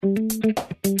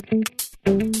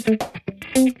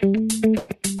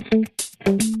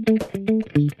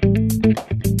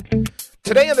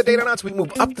Datanauts, we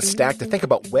move up the stack to think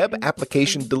about web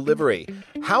application delivery.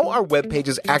 How are web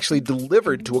pages actually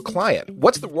delivered to a client?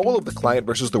 What's the role of the client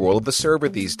versus the role of the server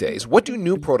these days? What do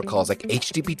new protocols like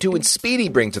HTTP2 and Speedy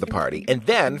bring to the party? And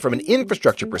then, from an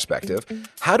infrastructure perspective,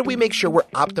 how do we make sure we're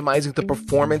optimizing the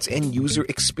performance and user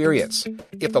experience?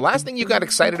 If the last thing you got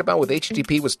excited about with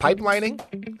HTTP was pipelining,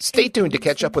 stay tuned to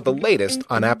catch up with the latest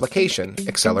on application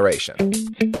acceleration.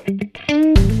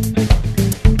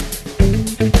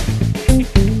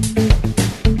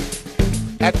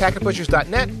 At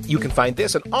packetpushers.net, you can find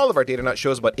this and all of our Datanauts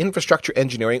shows about infrastructure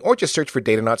engineering, or just search for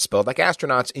Datanauts spelled like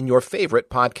astronauts in your favorite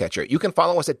podcatcher. You can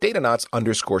follow us at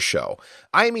Datanauts_show.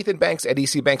 I am Ethan Banks at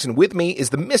EC Banks, and with me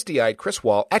is the misty-eyed Chris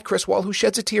Wall at Chris Wall, who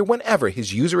sheds a tear whenever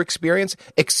his user experience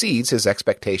exceeds his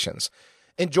expectations.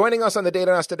 And joining us on the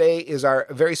Datanauts today is our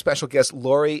very special guest,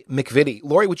 Lori McVitie.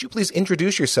 Lori, would you please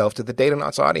introduce yourself to the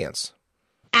Datanauts audience?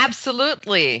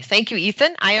 Absolutely. Thank you,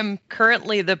 Ethan. I am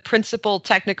currently the principal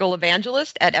technical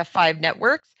evangelist at F5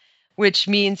 Networks, which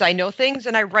means I know things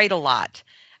and I write a lot.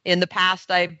 In the past,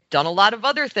 I've done a lot of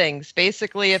other things.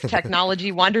 Basically, if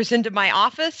technology wanders into my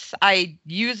office, I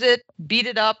use it, beat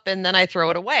it up, and then I throw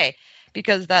it away,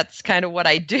 because that's kind of what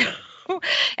I do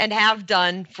and have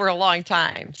done for a long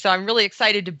time. So I'm really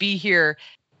excited to be here,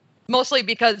 mostly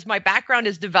because my background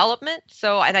is development.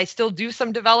 And I still do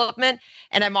some development,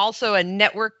 and I'm also a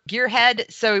network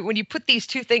gearhead. So when you put these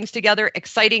two things together,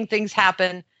 exciting things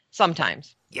happen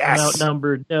sometimes. Yes.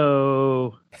 Outnumbered,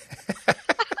 no.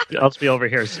 I'll just be over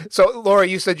here. So, Laura,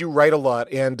 you said you write a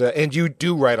lot, and you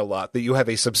do write a lot, that you have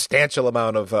a substantial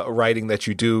amount of writing that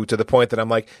you do, to the point that I'm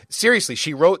like, seriously,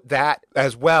 she wrote that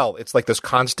as well. It's like this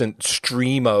constant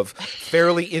stream of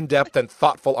fairly in-depth and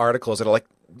thoughtful articles that are like,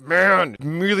 man,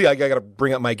 really, I got to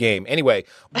bring up my game. Anyway,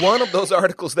 one of those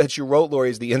articles that you wrote, Lori,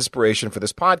 is the inspiration for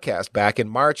this podcast. Back in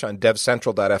March on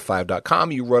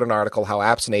devcentral.f5.com, you wrote an article, How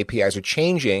Apps and APIs Are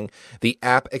Changing the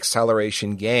App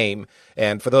Acceleration Game.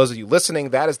 And for those of you listening,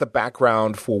 that is the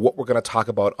background for what we're going to talk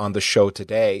about on the show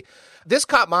today. This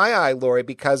caught my eye, Lori,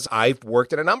 because I've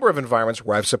worked in a number of environments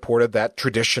where I've supported that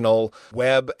traditional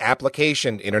web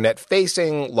application,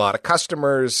 internet-facing, a lot of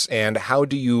customers, and how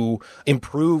do you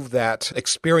improve that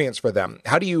experience for them?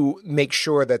 How do you make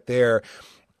sure that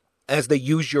as they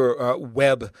use your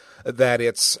web, that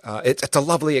it's a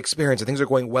lovely experience and things are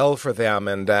going well for them,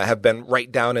 and have been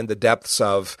right down in the depths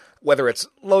of whether it's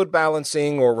load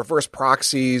balancing or reverse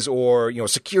proxies or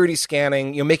security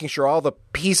scanning, making sure all the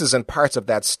pieces and parts of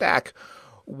that stack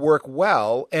work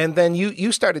well. And then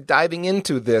you started diving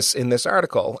into this in this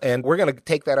article, and we're going to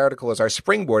take that article as our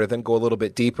springboard and then go a little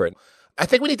bit deeper. I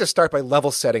think we need to start by level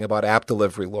setting about app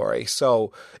delivery, Lori.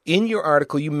 So in your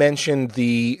article, you mentioned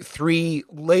the three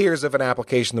layers of an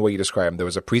application, the way you described them. There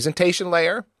was a presentation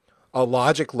layer, a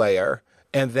logic layer,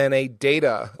 and then a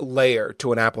data layer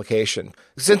to an application.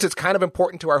 Since it's kind of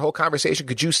important to our whole conversation,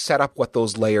 could you set up what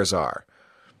those layers are?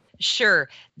 Sure.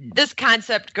 This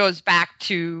concept goes back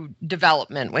to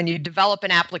development. When you develop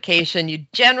an application, you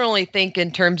generally think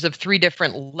in terms of three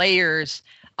different layers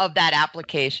of that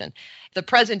application. The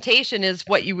presentation is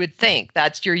what you would think.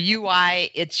 That's your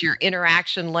UI, it's your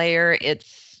interaction layer,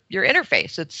 it's your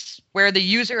interface. It's where the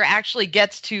user actually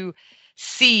gets to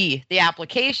see the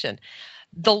application.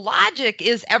 The logic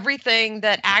is everything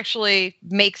that actually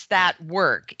makes that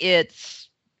work. It's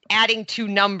adding two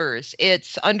numbers.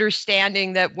 It's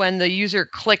understanding that when the user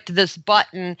clicked this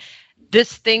button,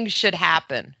 this thing should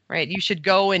happen, right? You should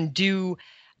go and do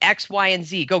X, Y, and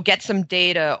Z, go get some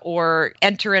data or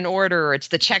enter an order. It's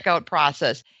the checkout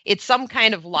process. It's some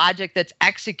kind of logic that's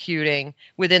executing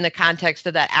within the context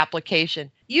of that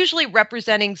application, usually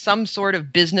representing some sort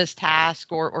of business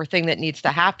task or thing that needs to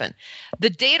happen.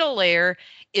 The data layer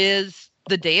is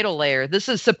the data layer. This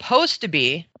is supposed to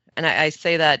be, and I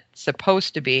say that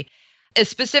supposed to be, a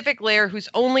specific layer whose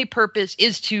only purpose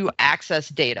is to access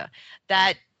data.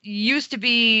 That used to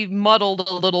be muddled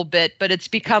a little bit, but it's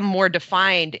become more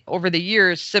defined over the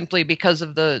years simply because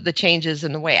of the changes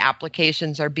in the way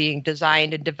applications are being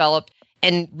designed and developed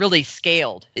and really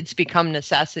scaled. It's become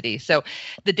necessity. So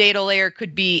the data layer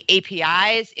could be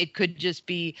APIs. It could just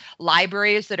be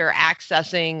libraries that are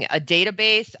accessing a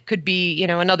database. It could be,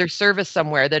 another service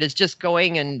somewhere that is just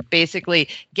going and basically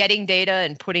getting data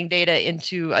and putting data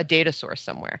into a data source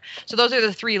somewhere. So those are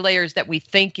the three layers that we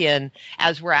think in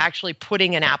as we're actually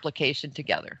putting an application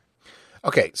together.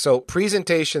 Okay, so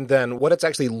presentation then, what it's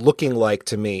actually looking like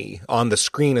to me on the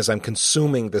screen as I'm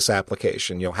consuming this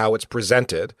application, how it's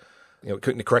presented.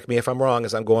 Correct me if I'm wrong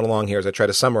as I'm going along here as I try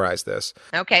to summarize this.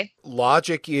 Okay.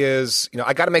 Logic is,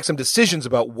 I got to make some decisions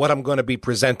about what I'm going to be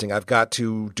presenting. I've got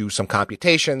to do some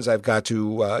computations. I've got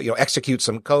to, execute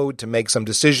some code to make some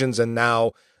decisions. And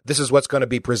now This is what's going to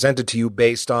be presented to you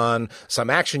based on some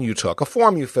action you took, a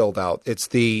form you filled out. It's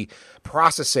the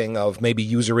processing of maybe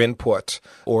user input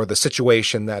or the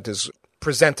situation that is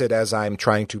presented as I'm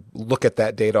trying to look at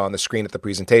that data on the screen at the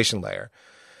presentation layer.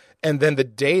 And then the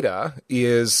data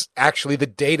is actually the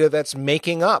data that's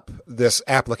making up this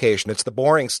application. It's the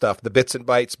boring stuff, the bits and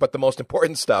bytes, but the most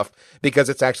important stuff because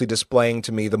it's actually displaying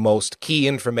to me the most key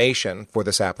information for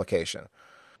this application.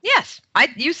 Yes,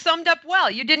 you summed up well.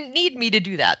 You didn't need me to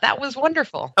do that. That was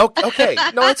wonderful. Okay.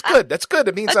 No, that's good. That's good.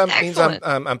 It means That's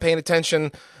I'm paying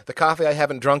attention. The coffee I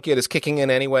haven't drunk yet is kicking in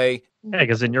anyway. Yeah,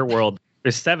 because in your world,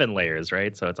 there's 7 layers,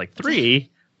 right? So it's like 3.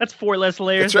 That's 4 less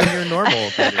layers That's than your normal.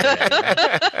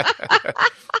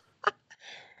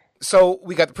 So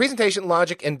we got the presentation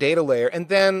logic and data layer, and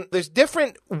then there's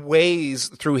different ways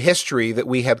through history that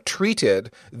we have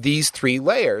treated these 3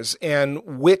 layers and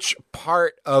which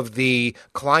part of the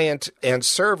client and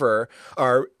server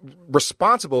are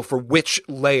responsible for which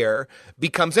layer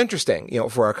becomes interesting,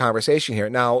 for our conversation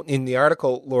here. Now, in the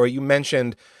article, Laura, you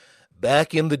mentioned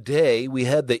back in the day, we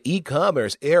had the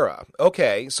e-commerce era.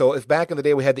 Okay, so if back in the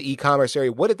day we had the e-commerce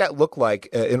era, what did that look like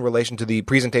in relation to the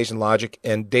presentation logic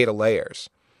and data layers?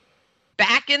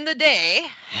 Back in the day,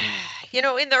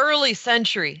 in the early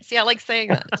century. See, I like saying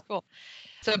that. It's cool.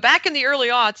 So back in the early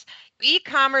aughts,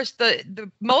 e-commerce, the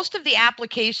most of the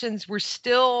applications were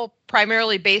still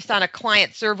primarily based on a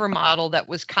client-server model that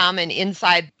was common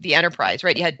inside the enterprise,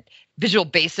 right? You had Visual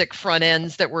Basic front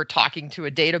ends that were talking to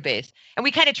a database. And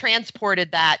we kind of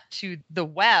transported that to the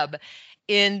web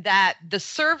in that the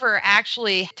server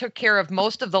actually took care of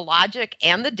most of the logic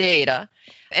and the data.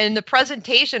 And the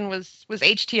presentation was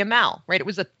HTML, right? It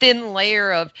was a thin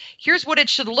layer of here's what it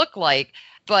should look like.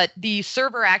 But the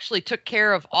server actually took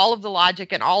care of all of the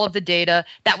logic and all of the data.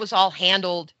 That was all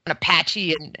handled in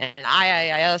Apache and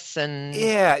IIS and...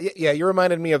 Yeah. You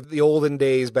reminded me of the olden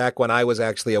days back when I was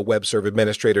actually a web server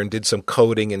administrator and did some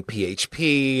coding in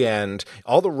PHP, and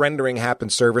all the rendering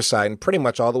happened server side, and pretty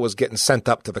much all that was getting sent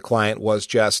up to the client was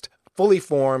just fully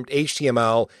formed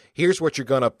HTML. Here's what you're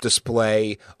going to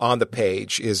display on the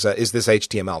page is this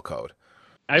HTML code.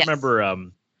 I remember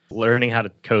learning how to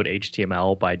code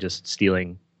HTML by just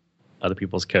stealing other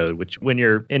people's code, which when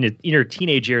you're in your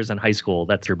teenage years in high school,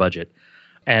 that's your budget.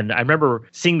 And I remember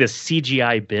seeing this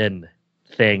CGI bin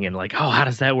thing and like, oh, how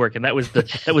does that work? And that was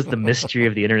the mystery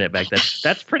of the internet back then.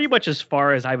 That's pretty much as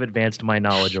far as I've advanced my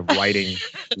knowledge of writing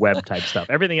web type stuff.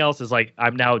 Everything else is like,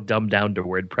 I'm now dumbed down to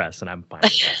WordPress and I'm fine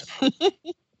with that.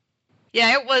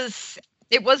 Yeah,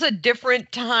 it was a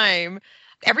different time.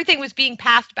 Everything was being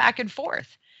passed back and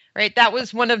forth, right? That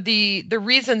was one of the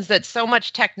reasons that so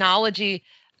much technology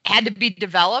had to be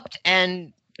developed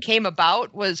and came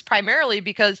about was primarily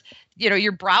because,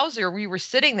 your browser, we were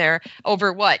sitting there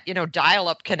over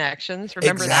dial-up connections.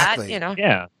 Remember exactly. that?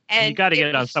 Yeah. And you got to get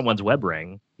it on someone's web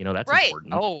ring. That's right.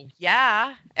 important. Oh,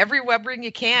 yeah. Every web ring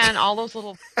you can, all those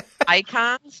little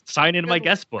icons. Sign into my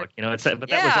guest book. But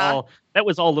Yeah. that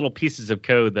was all little pieces of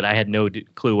code that I had no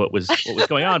clue what was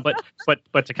going on.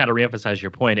 But to kind of reemphasize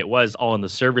your point, it was all on the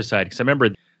server side. Because I remember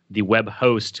the web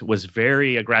host was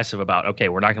very aggressive about, okay,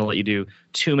 we're not going to let you do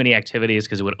too many activities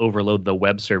because it would overload the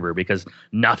web server because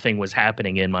nothing was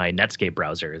happening in my Netscape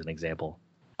browser, as an example.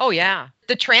 Oh, yeah.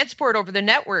 The transport over the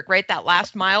network, right? That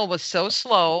last mile was so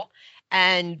slow.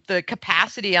 And the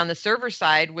capacity on the server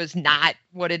side was not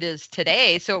what it is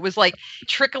today. So it was like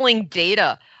trickling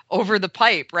data over the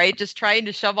pipe, right? Just trying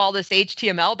to shove all this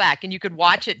HTML back, and you could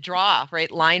watch it draw,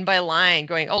 right? Line by line,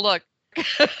 going, oh, look.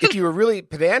 If you were really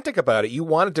pedantic about it, you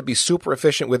wanted to be super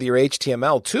efficient with your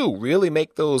HTML too. Really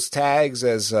make those tags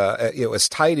as as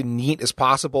tight and neat as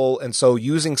possible. And so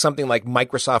using something like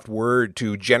Microsoft Word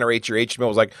to generate your HTML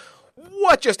was like,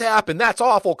 what just happened? That's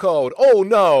awful code. Oh,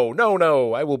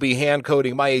 no. I will be hand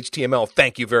coding my HTML.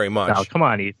 Thank you very much. Now, come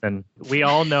on, Ethan. We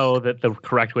all know that the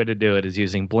correct way to do it is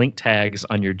using blink tags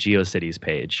on your GeoCities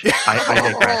page. I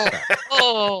digress.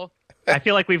 Oh. I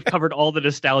feel like we've covered all the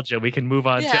nostalgia. We can move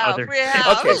on to other...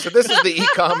 Okay, so this is the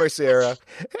e-commerce era.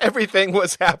 Everything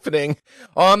was happening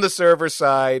on the server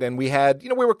side, and we had,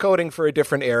 we were coding for a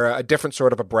different era, a different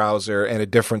sort of a browser, and a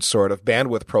different sort of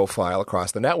bandwidth profile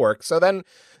across the network. So then,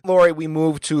 Lori, we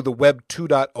moved to the Web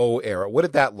 2.0 era. What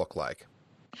did that look like?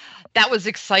 That was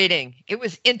exciting. It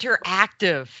was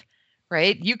interactive,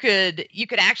 right? You could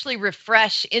actually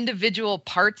refresh individual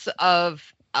parts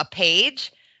of a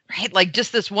page, right? Like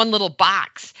just this one little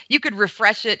box. You could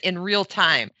refresh it in real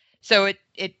time. So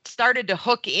it started to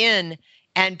hook in,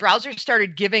 and browsers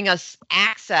started giving us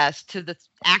access to the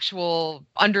actual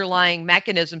underlying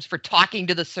mechanisms for talking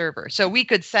to the server. So we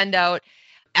could send out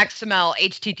XML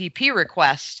HTTP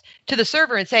request to the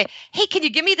server and say, hey, can you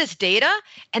give me this data?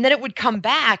 And then it would come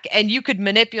back and you could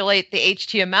manipulate the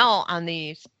HTML on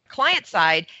the client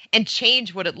side and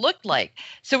change what it looked like.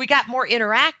 So we got more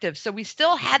interactive. So we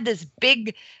still had this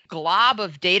big glob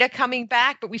of data coming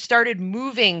back, but we started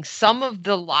moving some of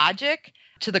the logic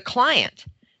to the client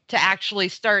to actually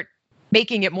start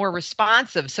making it more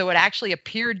responsive. So it actually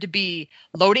appeared to be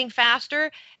loading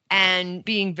faster and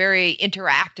being very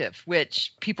interactive,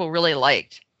 which people really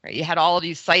liked. Right? You had all of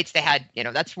these sites. They had,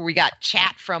 that's where we got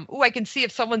chat from. I can see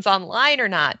if someone's online or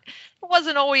not. It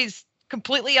wasn't always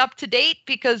completely up to date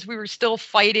because we were still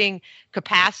fighting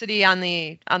capacity on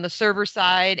the server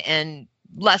side and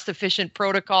less efficient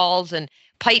protocols, and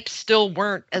pipes still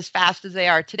weren't as fast as they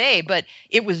are today, but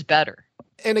it was better.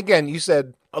 And again, you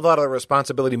said a lot of the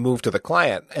responsibility moved to the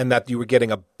client and that you were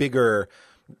getting a bigger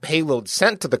payload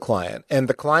sent to the client, and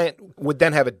the client would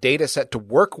then have a data set to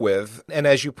work with. And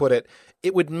as you put it,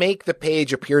 it would make the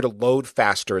page appear to load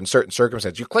faster in certain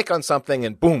circumstances. You click on something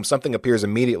and boom, something appears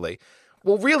immediately.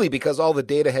 Well, really, because all the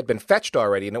data had been fetched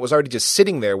already and it was already just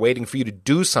sitting there waiting for you to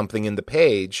do something in the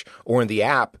page or in the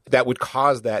app that would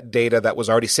cause that data that was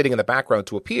already sitting in the background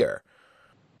to appear.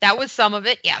 That was some of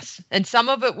it, yes. And some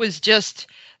of it was just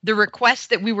the requests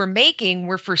that we were making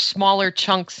were for smaller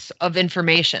chunks of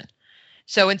information.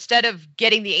 So instead of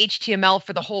getting the HTML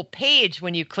for the whole page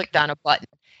when you clicked on a button,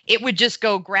 it would just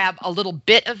go grab a little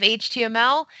bit of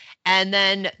HTML, and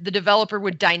then the developer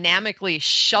would dynamically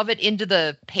shove it into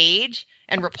the page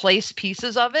and replace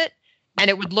pieces of it, and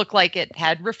it would look like it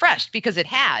had refreshed because it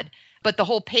had, but the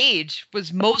whole page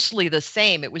was mostly the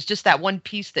same. It was just that one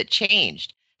piece that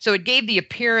changed. So it gave the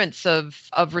appearance of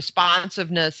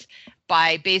responsiveness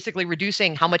by basically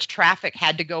reducing how much traffic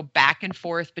had to go back and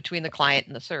forth between the client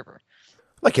and the server.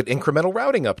 Like an incremental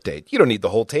routing update. You don't need the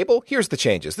whole table. Here's the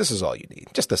changes. This is all you need.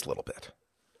 Just this little bit.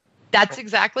 That's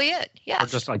exactly it. Yes. Or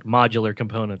just like modular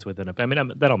components within it. I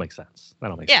mean, that all makes sense.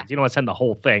 That all makes sense. You don't want to send the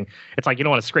whole thing. It's like you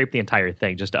don't want to scrape the entire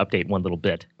thing just to update one little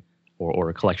bit or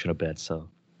a collection of bits. So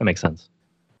that makes sense.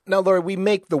 Now, Lori, we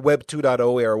make the Web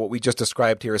 2.0 era, what we just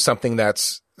described here, is something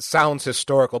that sounds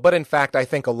historical. But in fact, I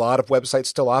think a lot of websites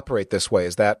still operate this way.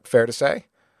 Is that fair to say?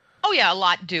 Oh, yeah, a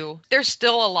lot do. There's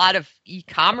still a lot of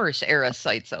e-commerce era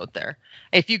sites out there.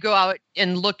 If you go out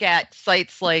and look at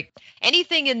sites like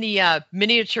anything in the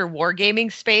miniature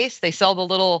wargaming space, they sell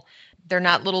they're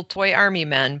not little toy army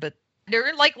men, but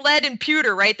they're like lead and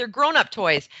pewter, right? They're grown-up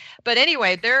toys. But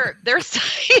anyway, their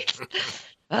sites...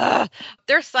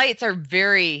 their sites are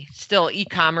very still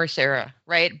e-commerce era,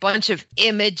 right? Bunch of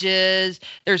images.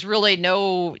 There's really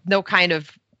no kind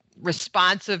of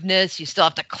responsiveness. You still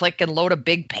have to click and load a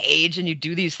big page and you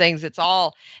do these things. It's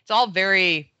all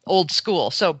very old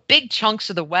school. So big chunks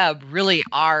of the web really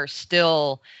are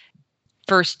still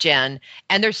first gen,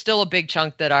 and there's still a big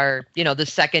chunk that are, the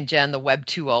second gen, the Web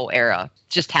 2.0 era,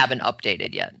 just haven't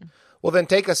updated yet. Well, then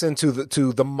take us into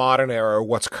the modern era, or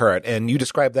what's current. And you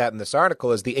describe that in this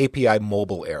article as the API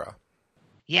mobile era.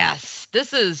 Yes,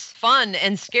 this is fun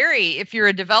and scary if you're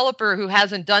a developer who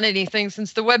hasn't done anything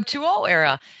since the Web 2.0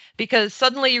 era, because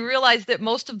suddenly you realize that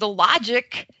most of the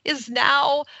logic is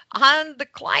now on the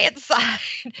client side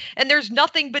and there's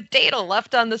nothing but data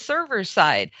left on the server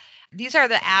side. These are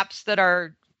the apps that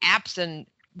are apps and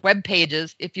web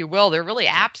pages, if you will. They're really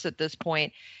apps at this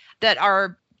point that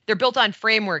they're built on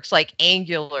frameworks like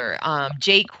Angular,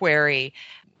 jQuery.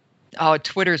 Oh,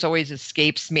 Twitter's always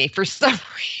escapes me for some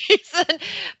reason.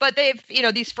 But they've,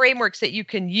 these frameworks that you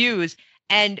can use.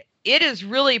 And it is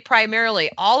really primarily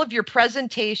all of your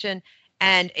presentation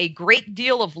and a great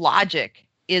deal of logic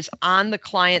is on the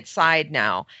client side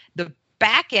now. The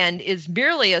back end is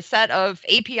merely a set of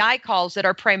API calls that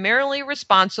are primarily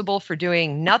responsible for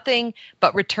doing nothing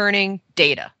but returning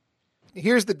data.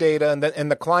 Here's the data,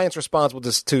 and the client's responsible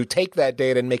to take that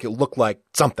data and make it look like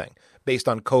something based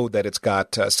on code that it's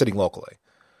got sitting locally.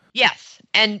 Yes,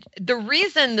 and the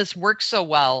reason this works so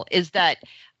well is that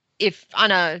if on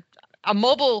a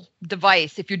mobile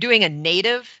device, if you're doing a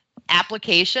native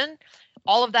application,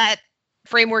 all of that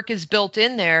framework is built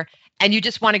in there, and you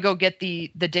just want to go get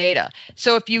the data.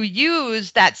 So if you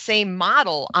use that same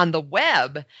model on the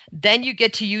web, then you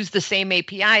get to use the same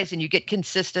APIs and you get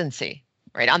consistency.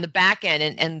 Right on the back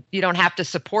end, and you don't have to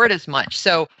support as much.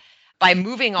 So by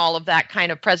moving all of that kind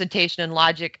of presentation and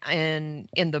logic in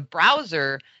the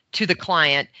browser to the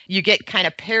client, you get kind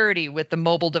of parity with the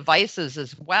mobile devices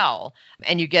as well.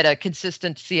 And you get a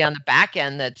consistency on the back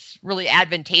end that's really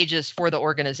advantageous for the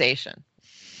organization.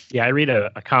 Yeah, I read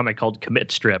a comic called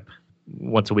Commit Strip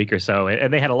once a week or so,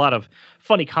 and they had a lot of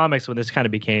funny comics when this kind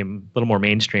of became a little more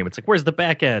mainstream. It's like, where's the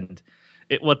back end?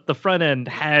 what the front end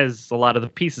has a lot of the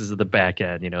pieces of the back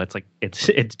end. It's like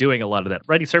it's doing a lot of that.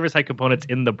 Writing server-side components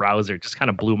in the browser just kind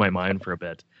of blew my mind for a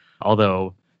bit.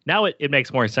 Although now it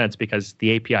makes more sense because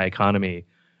the API economy,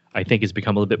 I think, has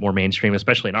become a little bit more mainstream,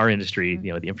 especially in our industry, the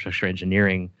infrastructure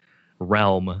engineering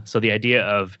realm. So the idea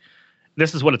of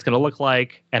this is what it's going to look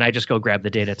like, and I just go grab the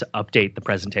data to update the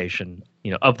presentation,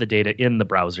 of the data in the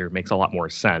browser makes a lot more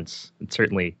sense. It's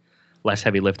certainly less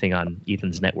heavy lifting on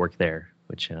Ethan's network there,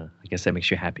 which I guess that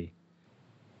makes you happy.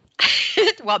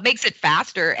 Well, it makes it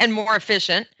faster and more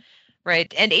efficient,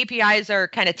 right? And APIs are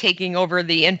kind of taking over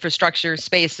the infrastructure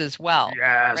space as well,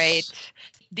 yes. Right?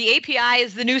 The API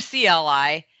is the new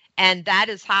CLI. And that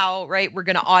is how, right, we're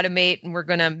going to automate and we're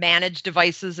going to manage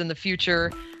devices in the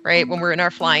future, right? When we're in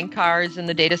our flying cars in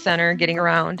the data center getting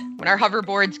around. When our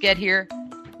hoverboards get here,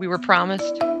 we were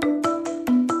promised.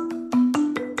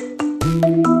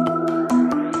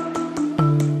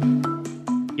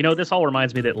 This all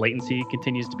reminds me that latency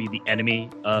continues to be the enemy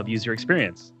of user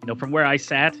experience. From where I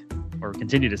sat, or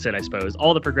continue to sit, I suppose,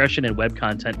 all the progression in web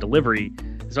content delivery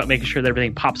is about making sure that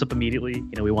everything pops up immediately.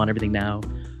 We want everything now.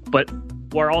 But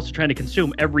we're also trying to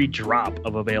consume every drop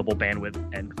of available bandwidth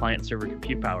and client-server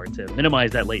compute power to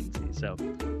minimize that latency. So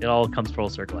it all comes full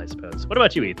circle, I suppose. What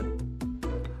about you, Ethan?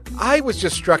 I was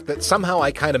just struck that somehow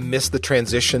I kind of missed the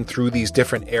transition through these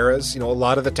different eras. A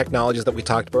lot of the technologies that we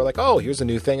talked about were like, oh, here's a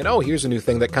new thing, and oh, here's a new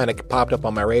thing that kind of popped up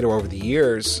on my radar over the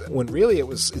years, when really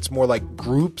it's more like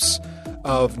groups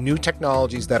of new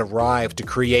technologies that arrived to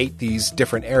create these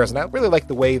different eras. And I really like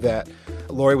the way that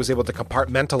Lori was able to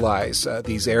compartmentalize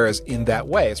these eras in that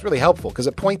way. It's really helpful because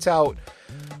it points out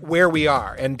where we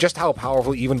are and just how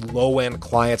powerful even low-end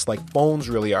clients like phones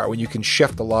really are when you can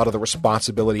shift a lot of the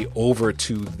responsibility over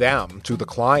to them, to the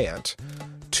client,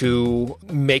 to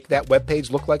make that web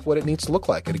page look like what it needs to look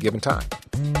like at a given time.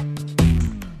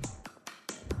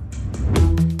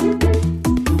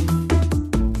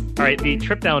 All right, the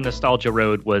trip down nostalgia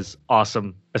road was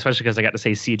awesome, especially because I got to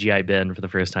say CGI bin for the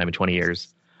first time in 20 years.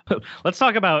 Let's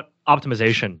talk about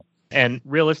optimization. And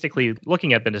realistically,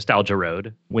 looking at the nostalgia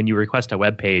road, when you request a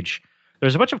web page,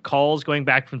 there's a bunch of calls going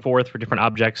back and forth for different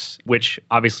objects, which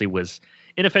obviously was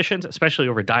inefficient, especially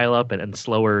over dial-up and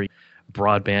slower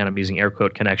broadband. I'm using air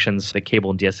quote connections that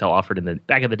cable and DSL offered in the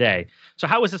back of the day. So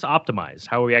how is this optimized?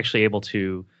 How are we actually able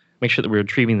to make sure that we're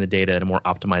retrieving the data in a more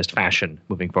optimized fashion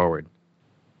moving forward?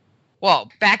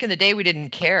 Well, back in the day, we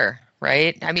didn't care,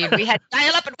 right? I mean, we had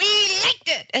dial-up and we liked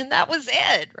it, and that was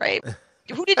it, right?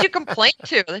 Who did you complain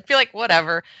to? They'd be like,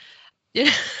 whatever.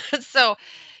 So,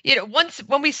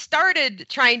 when we started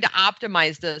trying to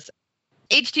optimize this,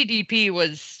 HTTP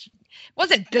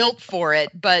wasn't built for it,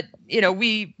 but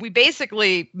we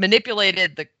basically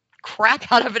manipulated the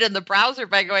crap out of it in the browser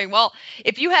by going, well,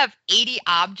 if you have 80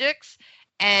 objects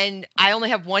and I only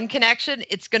have one connection,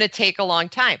 it's going to take a long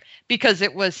time because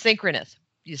it was synchronous.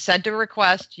 You sent a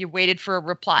request, you waited for a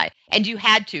reply, and you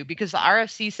had to because the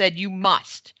RFC said you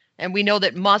must. And we know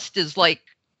that must is like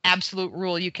absolute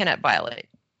rule you cannot violate.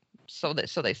 So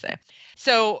they say.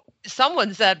 So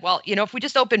someone said, well, if we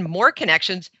just open more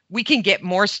connections, we can get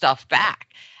more stuff back.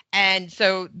 And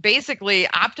so basically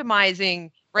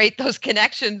optimizing, right, those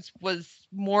connections was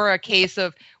more a case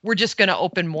of we're just going to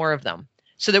open more of them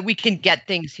so that we can get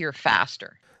things here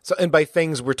faster. So, and by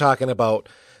things, we're talking about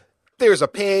there's a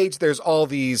page, there's all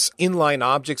these inline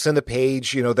objects in the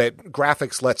page, that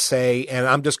graphics, let's say, and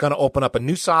I'm just going to open up a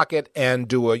new socket and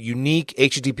do a unique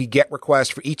HTTP GET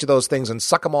request for each of those things and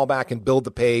suck them all back and build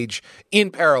the page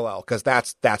in parallel because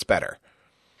that's better.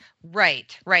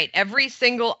 Right. Every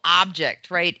single object,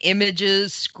 right?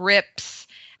 Images, scripts,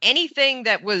 anything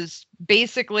that was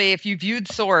basically, if you viewed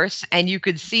source and you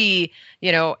could see,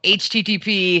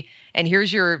 HTTP and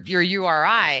here's your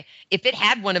URI, if it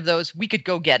had one of those, we could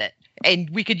go get it.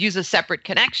 And we could use a separate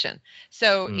connection.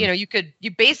 So,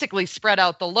 you basically spread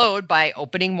out the load by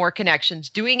opening more connections,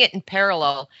 doing it in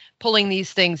parallel, pulling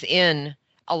these things in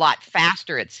a lot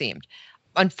faster, it seemed.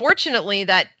 Unfortunately,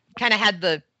 that kind of had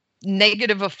the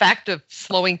negative effect of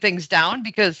slowing things down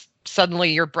because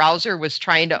suddenly your browser was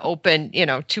trying to open,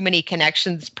 too many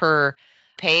connections per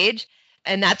page.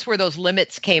 And that's where those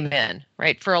limits came in,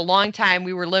 right? For a long time,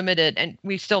 we were limited, and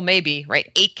we still may be,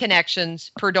 right? 8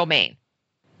 connections per domain.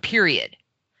 Period.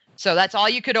 So that's all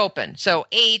you could open. So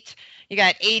 8, you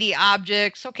got 80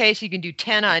 objects. Okay, so you can do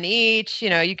 10 on each.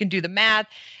 You can do the math.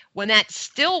 When that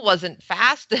still wasn't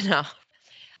fast enough,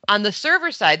 on the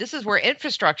server side, this is where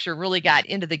infrastructure really got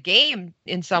into the game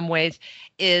in some ways,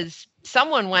 is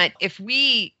someone went, if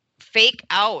we fake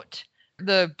out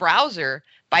the browser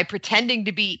by pretending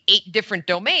to be 8 different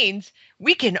domains,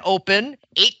 we can open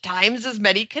 8 times as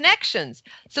many connections.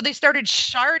 So they started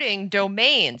sharding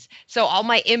domains. So all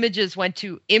my images went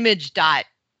to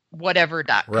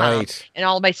image.whatever.com, Right. and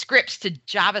all my scripts to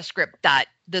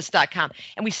javascript.this.com.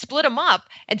 And we split them up.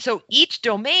 And so each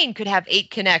domain could have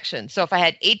 8 connections. So if I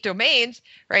had 8 domains,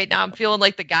 right now I'm feeling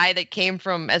like the guy that came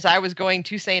from, as I was going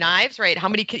to St. Ives, right? How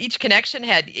many, each connection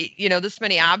had, this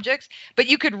many objects, but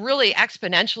you could really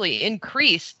exponentially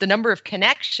increase the number of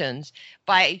connections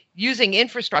by using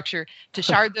infrastructure to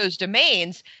shard those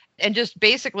domains and just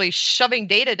basically shoving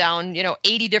data down,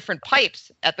 80 different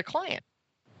pipes at the client.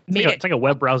 It's like a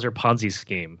web browser Ponzi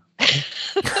scheme.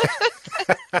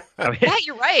 Yeah,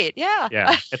 you're right. Yeah.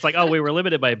 Yeah. It's like, we were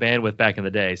limited by bandwidth back in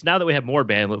the day. So now that we have more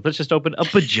bandwidth, let's just open a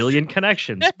bajillion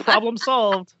connections. Problem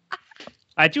solved.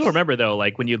 I do remember, though,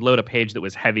 like when you'd load a page that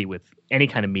was heavy with any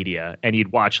kind of media and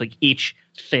you'd watch like each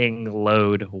thing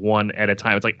load one at a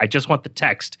time. It's like, I just want the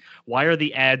text. Why are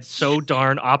the ads so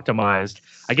darn optimized?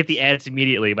 I get the ads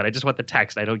immediately, but I just want the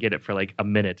text. I don't get it for like a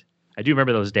minute. I do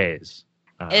remember those days.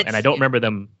 And I don't remember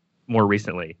them more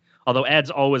recently. Although ads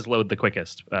always load the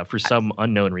quickest for some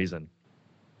unknown reason.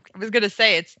 I was going to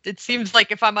say, it seems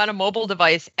like if I'm on a mobile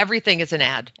device, everything is an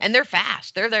ad. And they're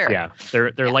fast. They're there. Yeah,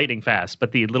 they're lightning fast.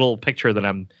 But the little picture that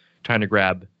I'm trying to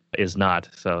grab is not.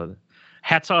 So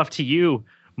hats off to you,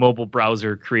 mobile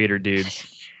browser creator dudes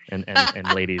and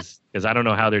ladies, because I don't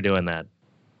know how they're doing that.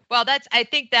 Well, I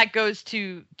think that goes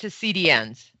to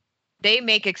CDNs. They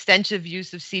make extensive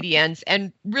use of CDNs.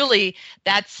 And really,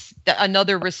 that's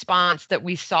another response that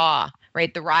we saw,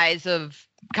 right? The rise of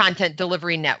content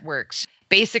delivery networks,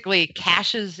 basically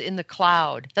caches in the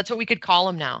cloud. That's what we could call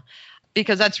them now,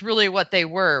 because that's really what they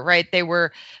were, right? They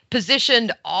were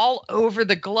positioned all over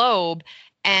the globe,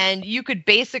 and you could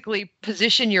basically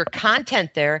position your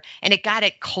content there, and it got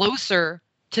it closer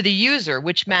to the user,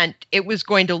 which meant it was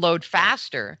going to load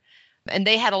faster. And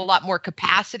they had a lot more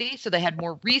capacity, so they had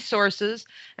more resources.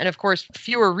 And of course,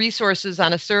 fewer resources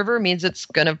on a server means it's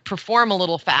going to perform a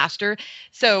little faster.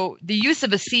 So the use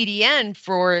of a CDN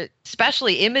for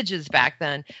especially images back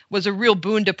then was a real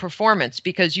boon to performance,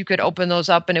 because you could open those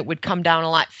up and it would come down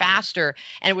a lot faster.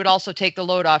 And it would also take the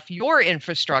load off your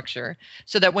infrastructure,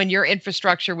 so that when your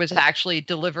infrastructure was actually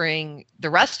delivering the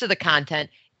rest of the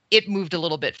content, it moved a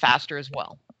little bit faster as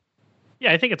well.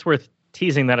 Yeah, I think it's worth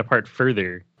teasing that apart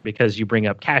further, because you bring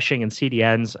up caching and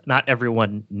CDNs. Not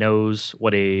everyone knows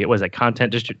what a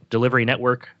content delivery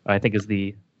network, I think is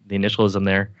the initialism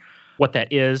there, what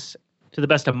that is. To the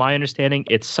best of my understanding,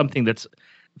 it's something that's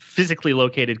physically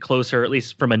located closer, at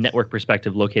least from a network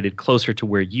perspective, located closer to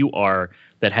where you are,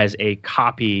 that has a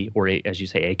copy or, as you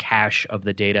say, a cache of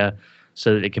the data,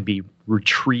 so that it can be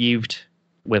retrieved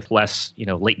with less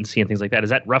latency and things like that.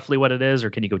 Is that roughly what it is, or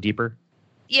can you go deeper?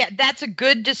 Yeah, that's a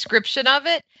good description of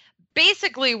it.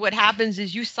 Basically, what happens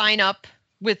is you sign up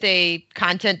with a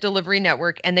content delivery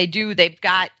network, and they've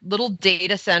got little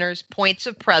data centers, points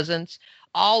of presence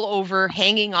all over,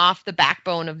 hanging off the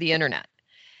backbone of the internet.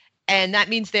 And that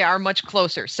means they are much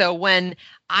closer. So when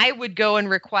I would go and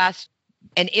request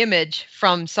an image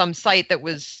from some site that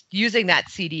was using that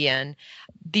CDN,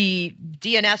 the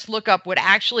DNS lookup would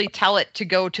actually tell it to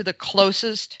go to the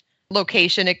closest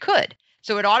location it could.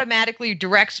 So it automatically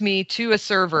directs me to a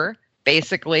server,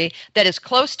 basically, that is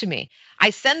close to me.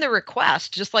 I send the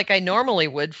request just like I normally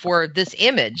would for this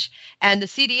image, and the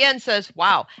CDN says,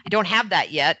 wow, I don't have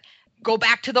that yet. Go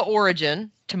back to the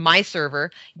origin, to my server,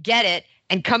 get it,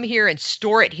 and come here and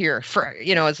store it here for,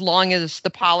 as long as the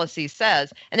policy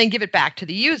says, and then give it back to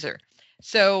the user.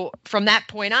 So from that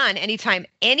point on, anytime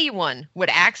anyone would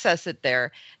access it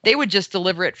there, they would just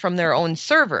deliver it from their own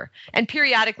server. And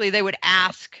periodically they would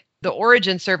ask the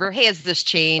origin server, hey, has this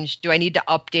changed? Do I need to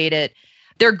update it?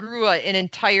 There grew an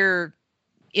entire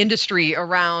industry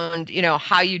around,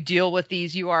 how you deal with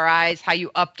these URIs, how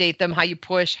you update them, how you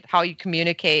push, how you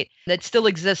communicate, that still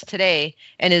exists today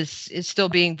and is still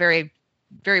being very,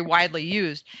 very widely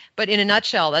used. But in a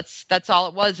nutshell, that's all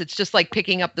it was. It's just like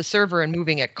picking up the server and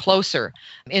moving it closer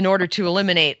in order to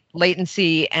eliminate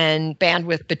latency and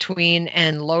bandwidth between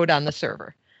and load on the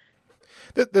server.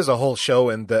 There's a whole show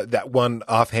in that one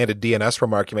offhanded DNS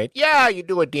remark you made. Yeah, you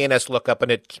do a DNS lookup and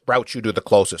it routes you to the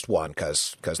closest one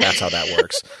because that's how that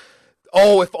works.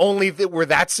 Oh, if only it were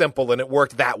that simple and it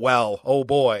worked that well. Oh,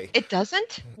 boy. It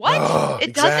doesn't? What? Oh, it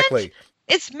exactly. Doesn't?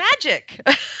 It's magic.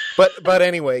 But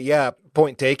anyway, yeah,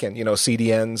 point taken.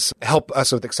 CDNs help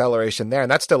us with acceleration there, and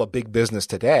that's still a big business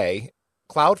today.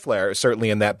 Cloudflare is certainly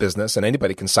in that business, and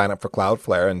anybody can sign up for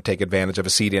Cloudflare and take advantage of a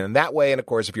CDN in that way. And of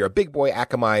course, if you're a big boy,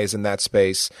 Akamai is in that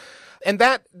space. And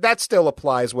that still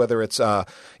applies whether it's a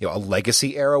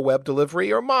legacy era web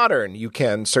delivery or modern. You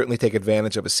can certainly take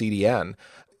advantage of a CDN.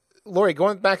 Lori,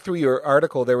 going back through your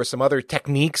article, there were some other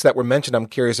techniques that were mentioned. I'm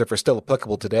curious if they're still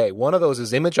applicable today. One of those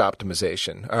is image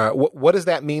optimization. What does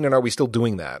that mean, and are we still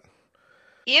doing that?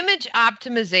 Image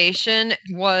optimization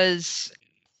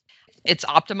it's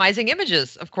optimizing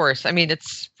images, of course. I mean,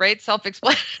 it's right,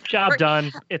 self-explanatory. Job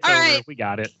done. It's All over. right. We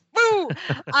got it. Woo!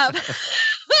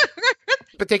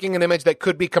 But taking an image that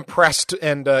could be compressed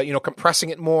and compressing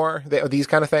it more, these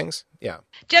kind of things. Yeah.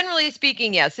 Generally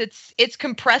speaking, yes, it's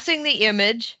compressing the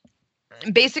image,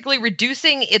 basically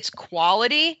reducing its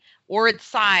quality or its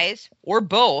size or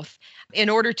both in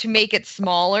order to make it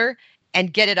smaller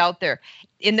and get it out there.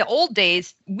 In the old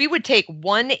days, we would take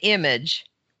one image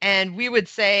and we would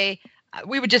say,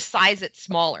 we would just size it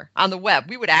smaller on the web.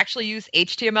 We would actually use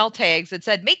HTML tags that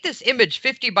said, make this image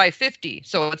 50 by 50.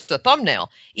 So it's the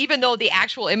thumbnail, even though the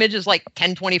actual image is like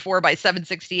 1024 by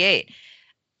 768.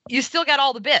 You still got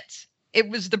all the bits. It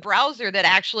was the browser that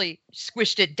actually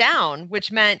squished it down,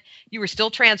 which meant you were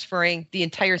still transferring the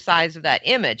entire size of that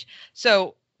image.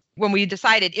 So when we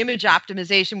decided image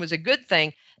optimization was a good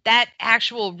thing, that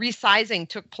actual resizing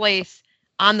took place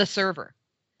on the server.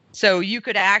 So you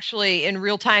could actually, in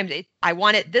real time, I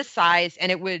want it this size,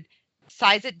 and it would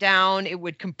size it down, it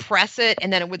would compress it,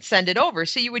 and then it would send it over.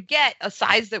 So you would get a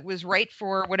size that was right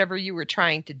for whatever you were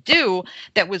trying to do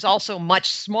that was also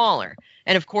much smaller.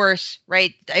 And of course,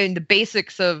 right, the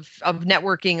basics of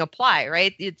networking apply,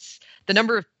 right? It's the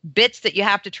number of bits that you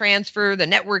have to transfer, the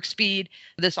network speed,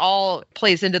 this all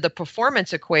plays into the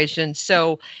performance equation.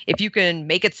 So if you can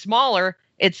make it smaller,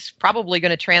 it's probably going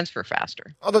to transfer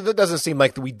faster. Although that doesn't seem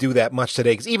like we do that much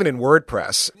today, because even in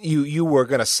WordPress, you were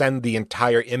going to send the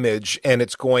entire image, and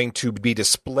it's going to be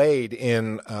displayed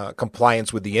in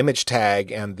compliance with the image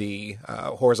tag and the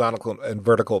horizontal and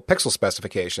vertical pixel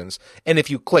specifications. And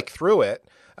if you click through it,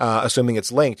 assuming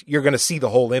it's linked, you're going to see the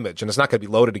whole image, and it's not going to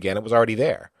be loaded again. It was already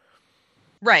there.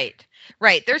 Right.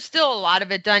 There's still a lot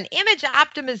of it done. Image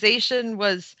optimization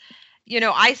was,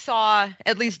 I saw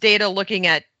at least data looking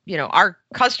at, our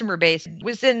customer base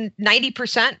was in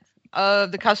 90%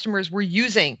 of the customers were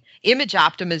using image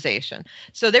optimization.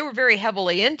 So they were very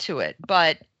heavily into it.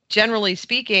 But generally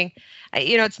speaking,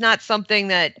 it's not something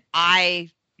that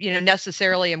I,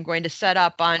 necessarily am going to set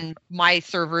up on my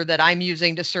server that I'm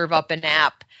using to serve up an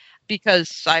app,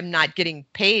 because I'm not getting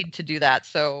paid to do that.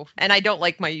 So, and I don't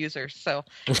like my users. So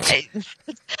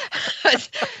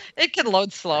it can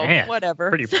load slow. Man,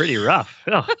 whatever. Pretty rough.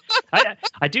 Oh,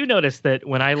 I do notice that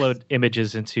when I load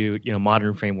images into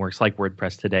modern frameworks like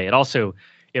WordPress today,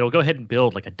 it'll go ahead and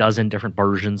build like a dozen different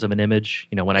versions of an image.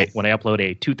 When I upload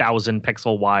a 2,000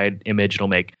 pixel wide image, it'll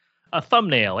make a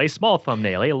thumbnail, a small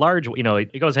thumbnail, a large.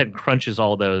 It goes ahead and crunches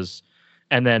all those,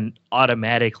 and then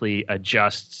automatically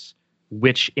adjusts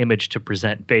which image to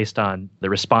present based on the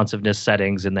responsiveness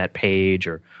settings in that page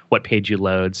or what page you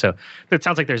load. So it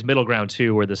sounds like there's middle ground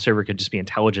too, where the server could just be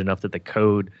intelligent enough that the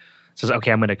code says,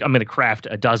 okay, I'm gonna craft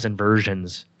a dozen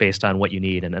versions based on what you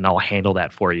need, and I'll handle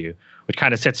that for you. Which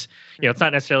kind of sits, it's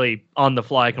not necessarily on the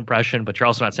fly compression, but you're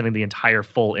also not sending the entire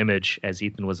full image, as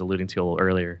Ethan was alluding to a little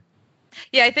earlier.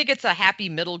 Yeah, I think it's a happy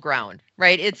middle ground,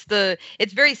 right? It's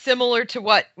very similar to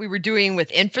what we were doing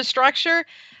with infrastructure.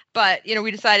 But,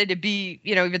 we decided to be,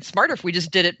 even smarter if we just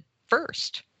did it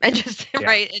first and just,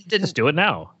 right. It didn't just do it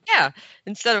now. Yeah.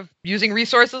 Instead of using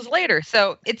resources later.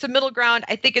 So it's a middle ground.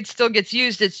 I think it still gets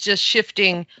used. It's just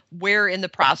shifting where in the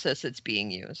process it's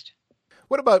being used.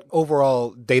 What about overall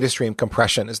data stream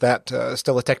compression? Is that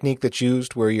still a technique that's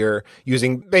used where you're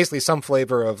using basically some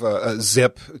flavor of a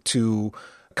zip to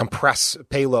compress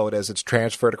payload as it's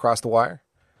transferred across the wire?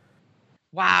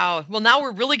 Wow. Well, now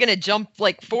we're really going to jump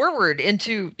forward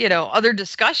into, other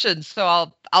discussions. So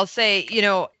I'll say,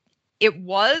 it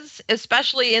was,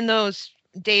 especially in those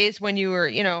days when you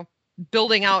were,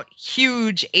 building out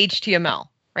huge HTML,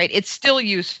 right? It's still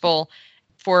useful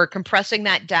for compressing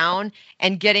that down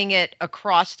and getting it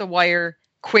across the wire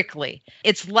quickly.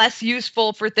 It's less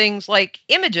useful for things like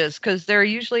images because they're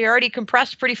usually already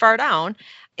compressed pretty far down.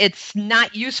 It's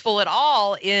not useful at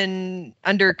all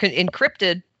under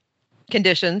encrypted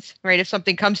conditions, right? If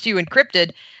something comes to you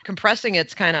encrypted, compressing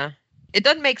it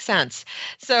doesn't make sense.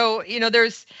 So,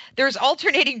 there's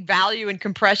alternating value in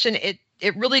compression.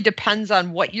 It really depends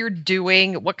on what you're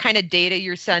doing, what kind of data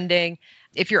you're sending.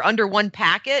 If you're under one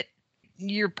packet,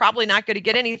 you're probably not going to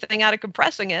get anything out of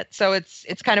compressing it. So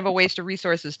it's kind of a waste of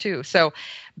resources too. So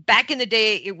back in the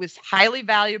day, it was highly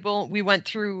valuable. We went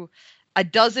through a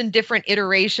dozen different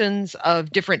iterations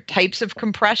of different types of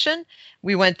compression.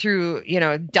 We went through,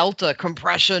 Delta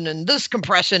compression and this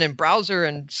compression and browser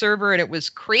and server, and it was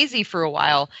crazy for a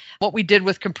while what we did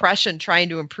with compression trying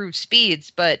to improve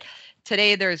speeds. But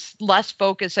today there's less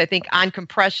focus, I think, on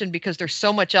compression because there's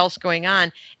so much else going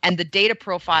on, and the data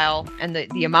profile and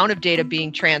the amount of data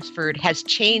being transferred has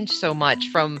changed so much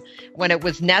from when it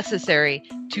was necessary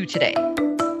to today.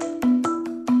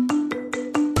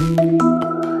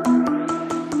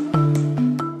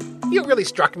 It really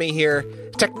struck me here.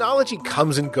 Technology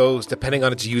comes and goes depending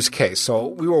on its use case. So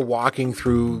we were walking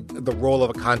through the role of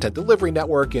a content delivery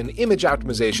network and image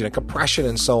optimization and compression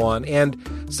and so on. And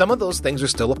some of those things are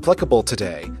still applicable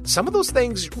today. Some of those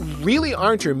things really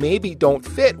aren't or maybe don't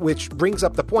fit, which brings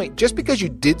up the point. Just because you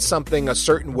did something a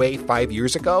certain way 5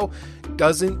 years ago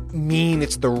doesn't mean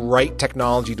it's the right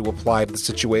technology to apply to the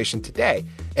situation today.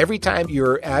 Every time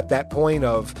you're at that point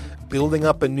of building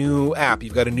up a new app,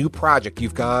 you've got a new project,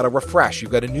 you've got a refresh, you've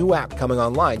got a new app coming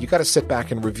online, you've got to sit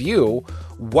back and review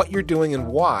what you're doing and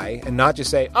why, and not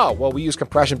just say, oh, well, we used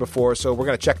compression before, so we're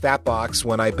going to check that box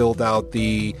when I build out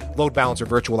the load balancer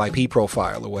virtual IP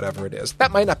profile or whatever it is.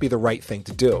 That might not be the right thing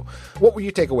to do. What were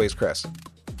your takeaways, Chris?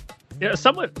 Yeah,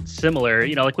 somewhat similar.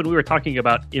 Like when we were talking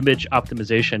about image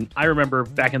optimization, I remember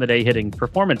back in the day hitting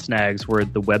performance snags where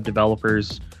the web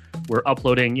developers were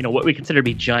uploading, what we consider to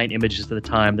be giant images at the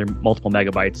time. They're multiple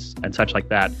megabytes and such like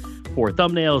that for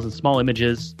thumbnails and small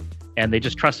images. And they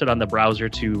just trusted on the browser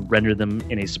to render them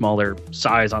in a smaller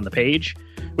size on the page,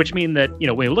 which mean that,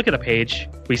 when we look at a page,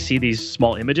 we see these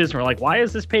small images and we're like, why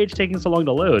is this page taking so long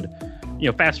to load?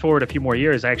 Fast forward a few more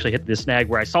years, I actually hit this snag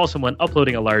where I saw someone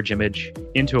uploading a large image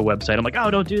into a website. I'm like,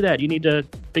 oh, don't do that. You need to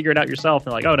figure it out yourself.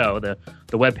 And they're like, oh, no,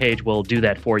 the web page will do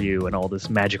that for you. And all this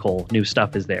magical new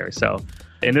stuff is there. So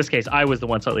in this case, I was the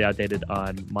one slightly outdated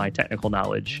on my technical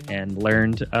knowledge and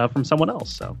learned from someone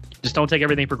else. So just don't take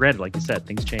everything for granted. Like you said,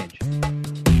 things change.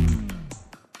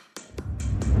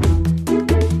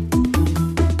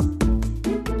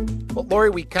 Well, Lori,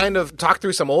 we kind of talked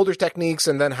through some older techniques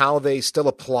and then how they still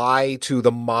apply to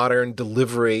the modern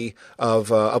delivery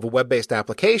of a web-based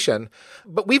application.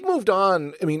 But we've moved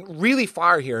on, really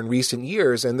far here in recent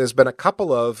years, and there's been a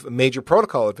couple of major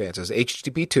protocol advances,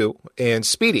 HTTP 2 and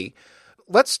Speedy.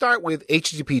 Let's start with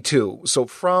HTTP 2. So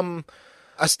from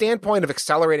a standpoint of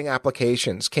accelerating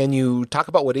applications, can you talk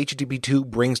about what HTTP 2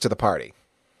 brings to the party?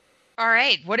 All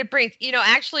right. What it brings,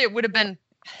 actually it would have been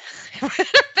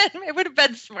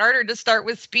smarter to start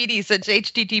with Speedy since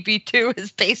HTTP 2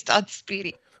 is based on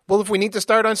Speedy. Well, if we need to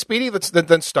start on Speedy, let's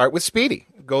then start with Speedy.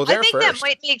 Go there first. I think that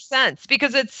might make sense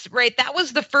because it's right. That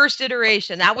was the first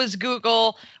iteration. That was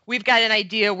Google. We've got an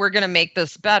idea. We're going to make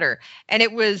this better. And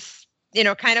it was,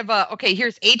 kind of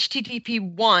here's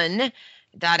HTTP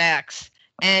 1.x.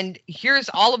 And here's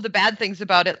all of the bad things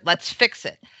about it. Let's fix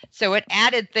it. So it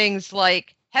added things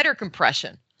like header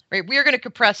compression. Right, we are going to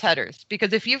compress headers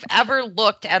because if you've ever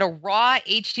looked at a raw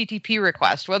HTTP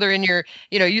request, whether in your,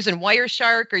 using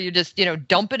Wireshark or you're just,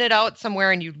 dumping it out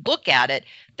somewhere and you look at it,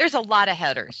 there's a lot of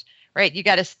headers, right? You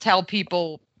got to tell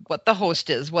people what the host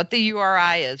is, what the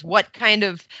URI is, what kind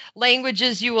of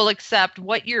languages you will accept,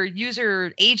 what your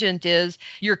user agent is,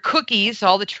 your cookies,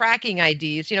 all the tracking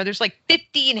IDs. There's like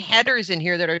 15 headers in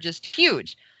here that are just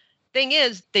huge. Thing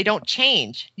is, they don't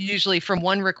change usually from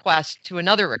one request to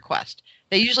another request.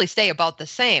 They usually stay about the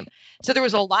same. So there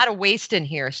was a lot of waste in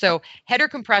here. So header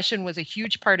compression was a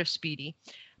huge part of Speedy.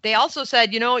 They also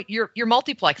said, you're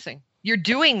multiplexing. You're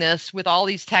doing this with all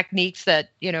these techniques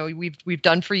that, we've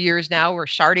done for years now. We're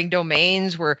sharding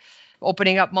domains. We're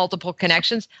opening up multiple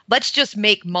connections. Let's just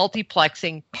make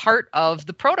multiplexing part of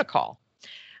the protocol.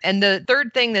 And the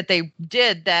third thing that they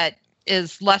did that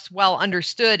is less well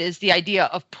understood is the idea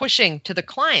of pushing to the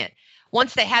client.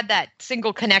 Once they had that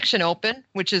single connection open,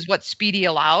 which is what Speedy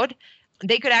allowed,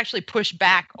 they could actually push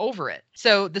back over it.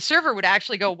 So the server would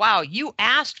actually go, wow, you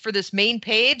asked for this main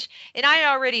page, and I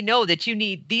already know that you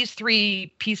need these 3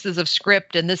 pieces of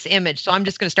script and this image, so I'm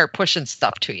just going to start pushing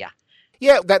stuff to you.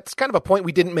 Yeah, that's kind of a point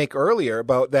we didn't make earlier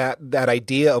about that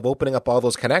idea of opening up all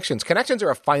those connections. Connections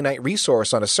are a finite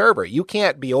resource on a server. You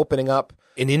can't be opening up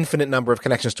an infinite number of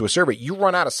connections to a server. You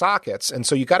run out of sockets, and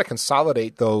so you got to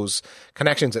consolidate those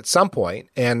connections at some point.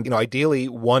 And ideally,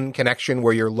 one connection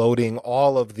where you're loading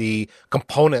all of the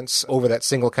components over that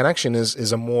single connection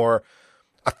is a more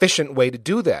efficient way to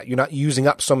do that. You're not using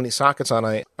up so many sockets on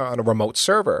a remote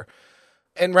server.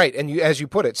 And right, and as you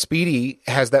put it, Speedy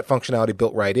has that functionality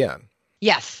built right in.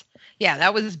 Yes. Yeah,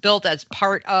 that was built as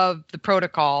part of the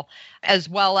protocol, as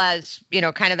well as,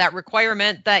 kind of that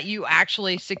requirement that you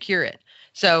actually secure it.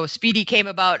 So Speedy came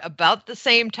about the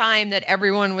same time that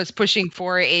everyone was pushing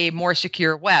for a more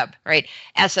secure web, right?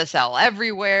 SSL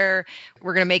everywhere.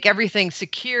 We're going to make everything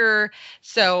secure.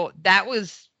 So that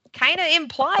was kind of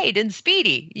implied in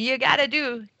Speedy. You got to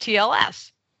do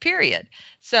TLS, period.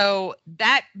 So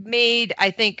that made,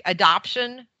 I think,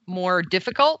 adoption more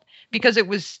difficult because it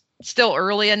was still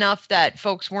early enough that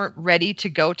folks weren't ready to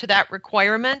go to that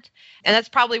requirement. And that's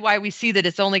probably why we see that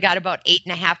it's only got about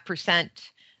 8.5%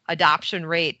 adoption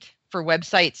rate for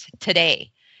websites today.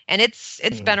 And it's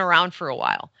been around for a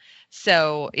while.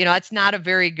 So, it's not a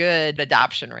very good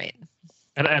adoption rate.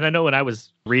 And I know when I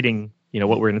was reading, what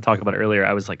we were going to talk about earlier,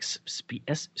 I was like,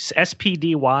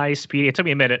 SPDY, Speedy. It took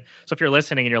me a minute. So if you're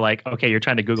listening and you're like, okay, you're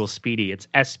trying to Google Speedy, it's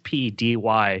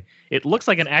SPDY. It looks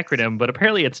like an acronym, but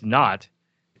apparently it's not.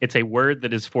 It's a word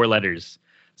that is 4 letters.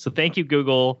 So thank you,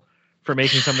 Google, for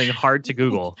making something hard to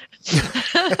Google.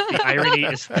 The irony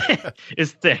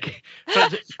is thick. So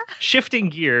shifting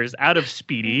gears out of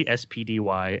Speedy,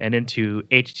 SPDY, and into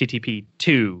HTTP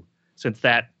 2, since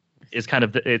that is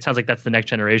it sounds like that's the next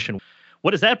generation.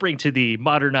 What does that bring to the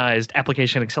modernized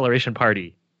application acceleration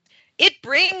party? It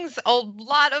brings a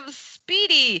lot of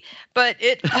Speedy, but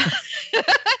it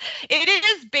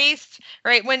is based,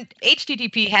 right, when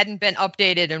HTTP hadn't been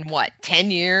updated in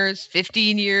 10 years,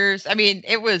 15 years. I mean,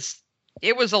 it was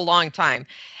a long time.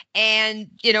 And,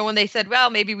 when they said, well,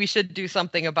 maybe we should do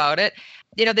something about it,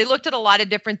 they looked at a lot of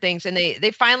different things and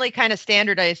they finally kind of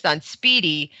standardized on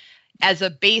Speedy as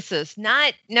a basis,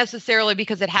 not necessarily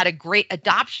because it had a great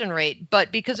adoption rate,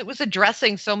 but because it was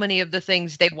addressing so many of the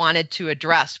things they wanted to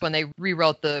address when they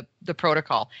rewrote the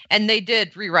protocol. And they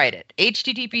did rewrite it.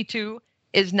 HTTP 2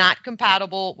 is not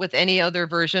compatible with any other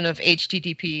version of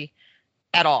HTTP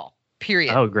at all,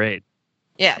 period. Oh, great.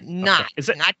 Yeah, not. Okay. Is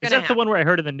that happen. The one where I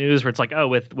heard in the news where it's like,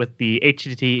 with the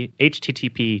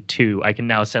HTTP 2, I can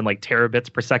now send like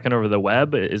terabits per second over the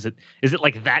web? Is it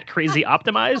like that crazy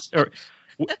optimized? Or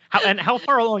how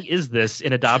far along is this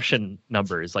in adoption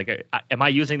numbers? Like, am I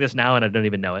using this now and I don't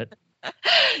even know it?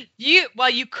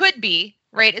 You could be,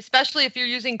 right? Especially if you're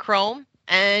using Chrome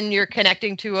and you're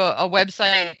connecting to a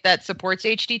website that supports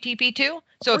HTTP 2.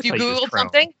 So if you Google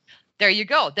something, there you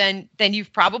go. Then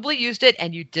you've probably used it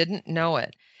and you didn't know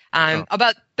it.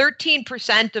 About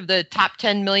 13% of the top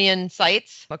 10 million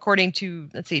sites, according to,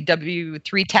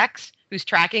 W3 Techs, who's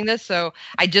tracking this. So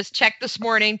I just checked this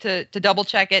morning to double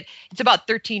check it. It's about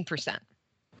 13%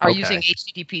 are using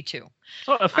HTTP 2.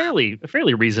 So a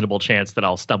fairly reasonable chance that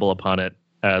I'll stumble upon it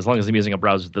as long as I'm using a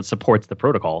browser that supports the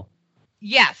protocol.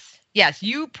 Yes.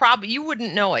 You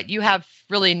wouldn't know it. You have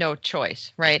really no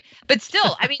choice, right? But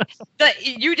still, I mean,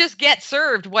 you just get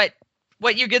served what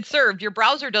you get served. Your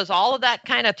browser does all of that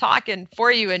kind of talking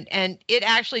for you, and it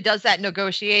actually does that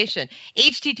negotiation.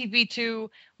 HTTP 2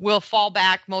 will fall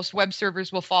back. Most web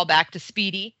servers will fall back to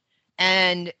Speedy,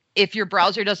 and if your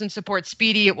browser doesn't support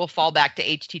Speedy, it will fall back to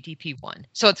HTTP 1.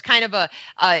 So it's kind of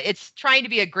it's trying to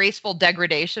be a graceful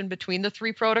degradation between the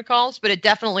 3 protocols, but it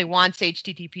definitely wants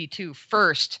HTTP 2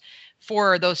 first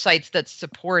for those sites that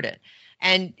support it.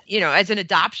 And, as an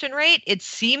adoption rate, it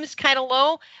seems kind of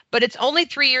low, but it's only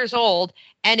 3 years old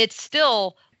and it's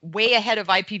still way ahead of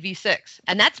IPv6.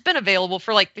 And that's been available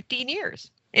for like 15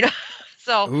 years,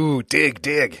 So. Ooh, dig.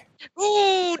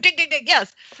 Ooh, dig,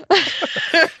 yes.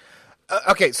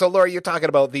 Okay, so Laura, you're talking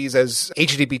about these as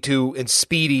HTTP 2 and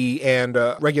Speedy and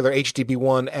regular HTTP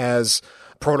 1 as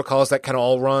protocols that can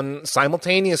all run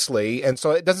simultaneously. And so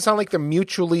it doesn't sound like they're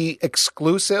mutually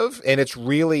exclusive, and it's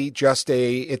really just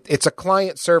it's a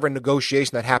client-server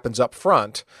negotiation that happens up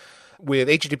front with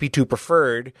HTTP 2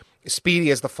 preferred, Speedy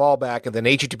as the fallback, and then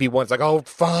HTTP 1 is like, oh,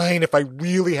 fine, if I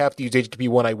really have to use HTTP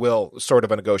 1, I will, sort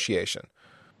of a negotiation.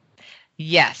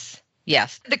 Yes.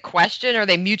 The question, are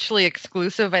they mutually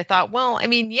exclusive? I thought, well, I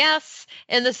mean, yes,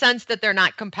 in the sense that they're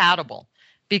not compatible,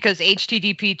 because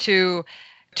HTTP 2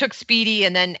 took Speedy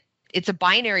and then it's a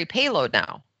binary payload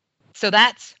now. So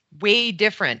that's way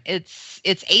different. It's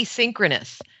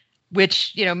asynchronous,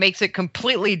 which, makes it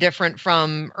completely different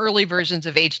from early versions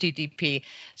of HTTP.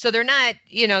 So they're not,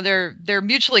 they're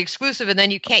mutually exclusive, and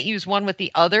then you can't use one with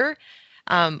the other.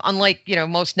 Unlike,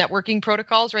 most networking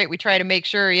protocols, right? We try to make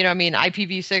sure,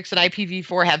 IPv6 and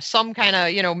IPv4 have some kind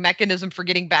of, mechanism for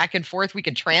getting back and forth. We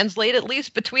can translate at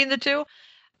least between the two,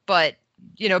 but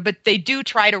they do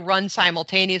try to run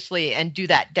simultaneously and do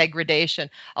that degradation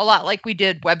a lot like we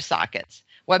did WebSockets.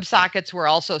 WebSockets were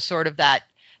also sort of that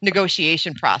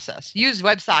negotiation process. Use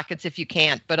WebSockets if you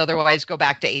can't, but otherwise go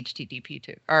back to HTTP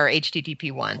 2 or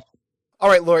HTTP 1. All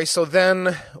right, Lori, so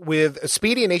then with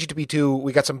Speedy and HTTP2,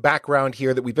 we got some background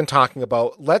here that we've been talking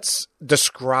about. Let's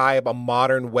describe a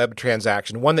modern web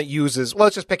transaction, one that uses, well,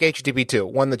 let's just pick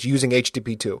HTTP2, one that's using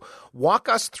HTTP2. Walk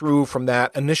us through from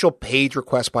that initial page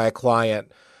request by a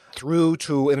client through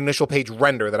to an initial page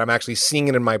render that I'm actually seeing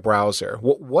it in my browser.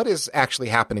 What is actually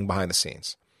happening behind the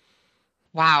scenes?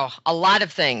 Wow, a lot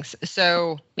of things.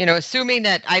 So, assuming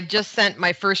that I've just sent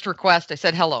my first request, I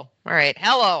said hello. All right,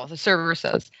 hello, the server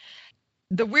says.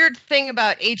 The weird thing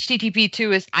about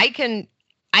HTTP2 is I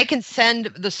can send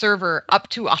the server up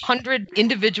to 100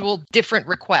 individual different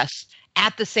requests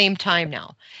at the same time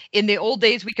now. In the old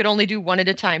days, we could only do one at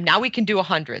a time. Now we can do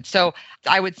 100. So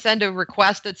I would send a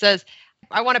request that says,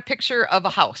 I want a picture of a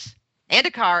house and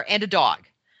a car and a dog.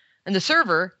 And the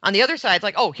server on the other side is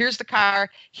like, oh, here's the car,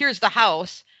 here's the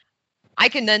house. I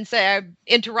can then say, I'm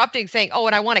interrupting, saying, oh,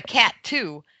 and I want a cat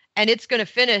too. And it's going to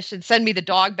finish and send me the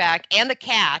dog back and the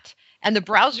cat. And the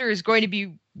browser is going to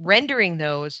be rendering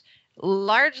those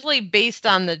largely based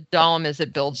on the DOM as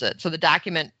it builds it. So the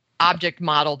document object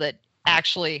model that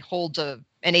actually holds an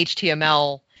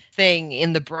HTML thing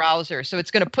in the browser. So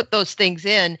it's going to put those things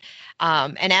in.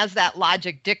 And as that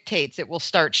logic dictates, it will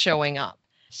start showing up.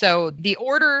 So the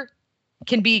order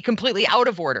can be completely out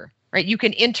of order, right? You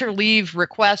can interleave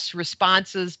requests,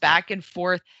 responses back and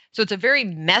forth. So it's a very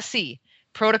messy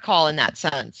protocol in that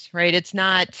sense, right? It's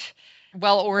not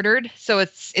well ordered. So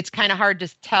it's kind of hard to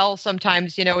tell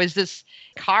sometimes, is this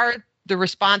car the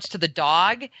response to the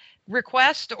dog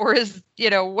request, or is,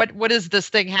 what is this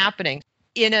thing happening?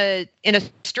 In a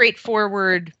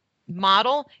straightforward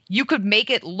model, you could make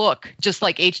it look just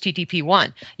like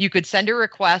HTTP1. You could send a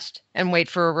request and wait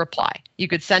for a reply. You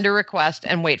could send a request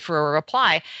and wait for a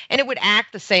reply, and it would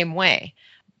act the same way.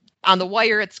 On the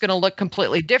wire, it's going to look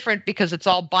completely different because it's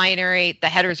all binary. The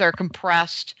headers are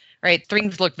compressed, right?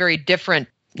 Things look very different,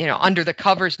 under the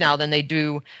covers now than they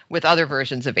do with other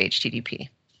versions of HTTP.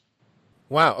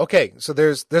 Wow. Okay. So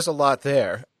there's a lot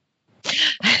there.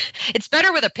 It's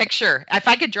better with a picture. If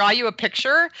I could draw you a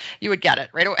picture, you would get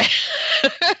it right away.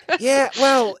 Yeah.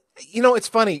 Well, it's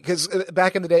funny because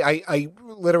back in the day, I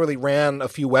literally ran a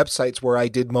few websites where I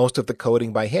did most of the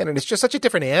coding by hand, and it's just such a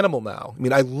different animal now. I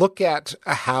mean, I look at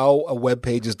how a web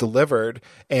page is delivered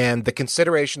and the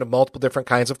consideration of multiple different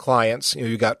kinds of clients.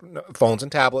 You got phones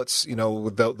and tablets,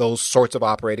 those sorts of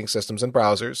operating systems and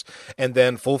browsers, and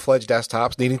then full-fledged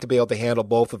desktops needing to be able to handle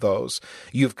both of those.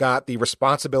 You've got the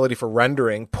responsibility for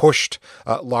rendering pushed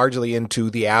largely into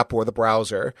the app or the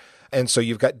browser. And so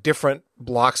you've got different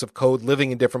blocks of code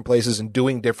living in different places and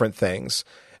doing different things.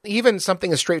 Even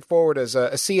something as straightforward as a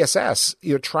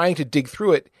CSS, trying to dig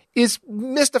through it is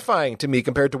mystifying to me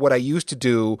compared to what I used to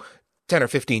do 10 or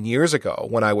 15 years ago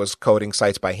when I was coding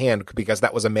sites by hand, because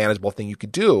that was a manageable thing you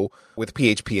could do with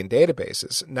PHP and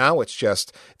databases. Now it's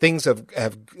just things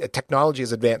technology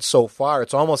has advanced so far.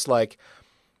 It's almost like,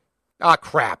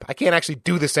 crap, I can't actually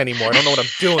do this anymore. I don't know what I'm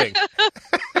doing.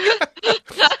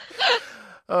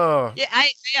 Oh. Yeah,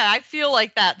 I feel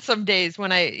like that some days when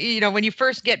when you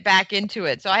first get back into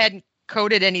it. So I hadn't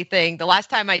coded anything. The last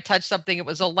time I touched something, it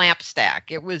was a lamp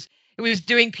stack. It was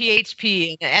doing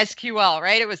PHP and SQL,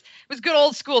 right? It was good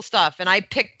old school stuff. And I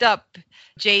picked up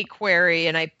jQuery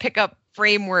and I pick up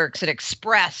frameworks and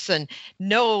Express and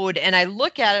Node, and I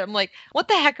look at it, I'm like, what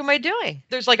the heck am I doing?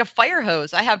 There's like a fire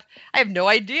hose. I have no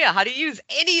idea how to use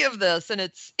any of this, and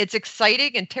it's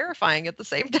exciting and terrifying at the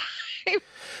same time.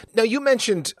 Now, you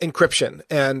mentioned encryption,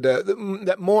 and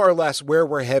that more or less where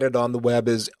we're headed on the web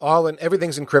is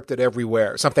everything's encrypted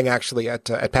everywhere. Something actually at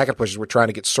Packet Pushers we're trying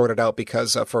to get sorted out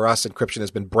because for us, encryption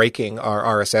has been breaking our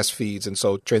RSS feeds, and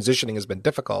so transitioning has been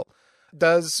difficult.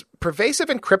 Does pervasive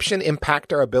encryption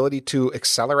impact our ability to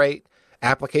accelerate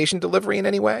application delivery in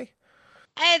any way?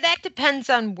 That depends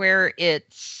on where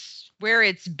it's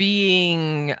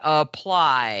being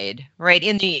applied, right?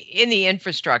 In the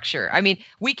infrastructure. I mean,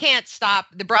 we can't stop.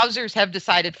 The browsers have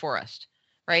decided for us,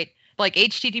 right? Like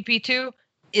HTTP2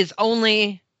 is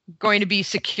only going to be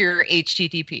secure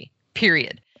HTTP,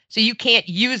 period. So you can't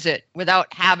use it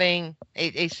without having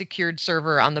a secured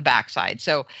server on the backside.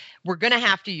 So we're going to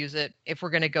have to use it if we're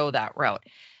going to go that route.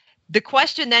 The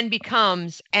question then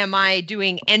becomes, am I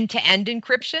doing end-to-end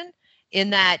encryption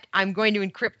in that I'm going to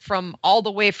encrypt from all the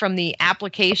way from the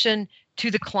application to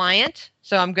the client?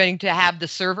 So I'm going to have the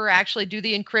server actually do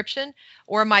the encryption,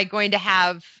 or am I going to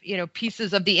have,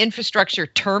 pieces of the infrastructure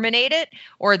terminate it,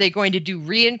 or are they going to do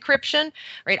re-encryption,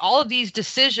 right? All of these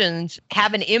decisions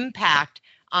have an impact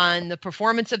on the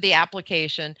performance of the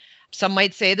application. Some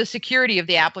might say the security of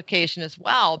the application as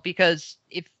well, because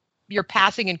if you're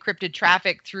passing encrypted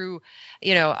traffic through,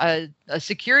 a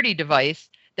security device,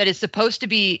 that is supposed to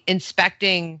be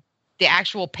inspecting the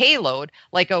actual payload,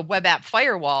 like a web app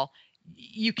firewall,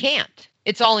 you can't.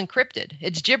 It's all encrypted.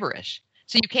 It's gibberish.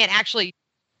 So you can't actually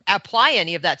apply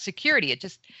any of that security.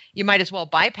 You might as well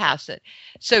bypass it.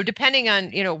 So depending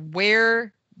on,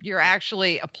 where you're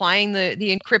actually applying the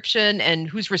encryption and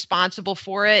who's responsible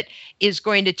for it is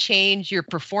going to change your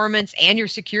performance and your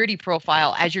security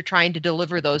profile as you're trying to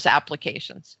deliver those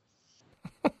applications.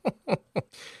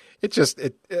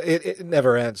 It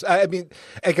never ends. I mean,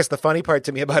 I guess the funny part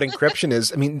to me about encryption is,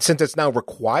 since it's now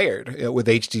required with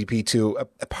HTTP2,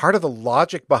 a part of the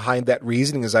logic behind that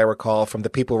reasoning, as I recall from the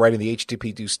people writing the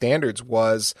HTTP2 standards,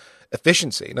 was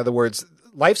efficiency. In other words,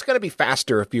 life's going to be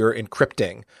faster if you're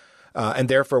encrypting, and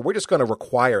therefore we're just going to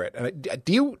require it. And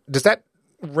does that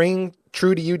ring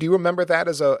true to you? Do you remember that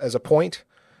as a point?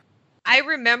 I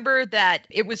remember that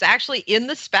it was actually in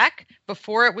the spec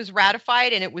before it was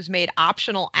ratified, and it was made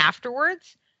optional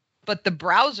afterwards, but the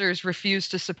browsers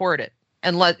refused to support it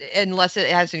unless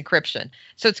it has encryption.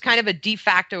 So it's kind of a de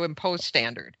facto imposed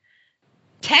standard.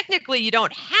 Technically, you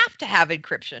don't have to have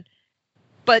encryption,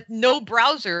 but no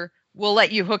browser will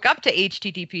let you hook up to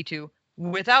HTTP2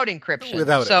 without encryption.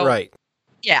 Without it, right.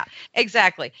 Yeah,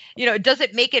 exactly. Does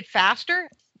it make it faster?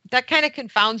 That kind of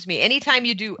confounds me. Anytime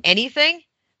you do anything,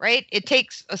 right, it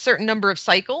takes a certain number of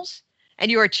cycles,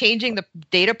 and you are changing the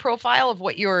data profile of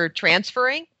what you're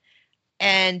transferring,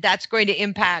 and that's going to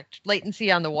impact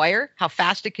latency on the wire, how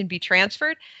fast it can be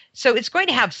transferred. So it's going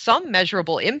to have some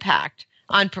measurable impact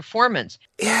on performance.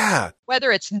 Yeah.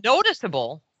 Whether it's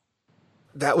noticeable.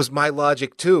 That was my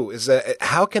logic too, is that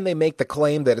how can they make the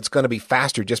claim that it's going to be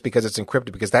faster just because it's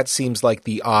encrypted? Because that seems like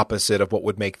the opposite of what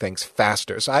would make things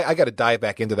faster. So I got to dive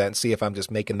back into that and see if I'm just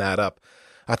making that up.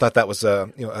 I thought that was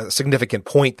a significant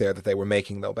point there that they were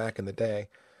making, though, back in the day.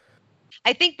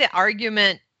 I think the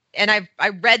argument, and I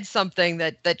read something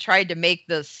that tried to make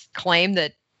this claim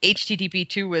that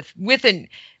HTTP2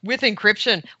 with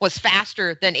encryption was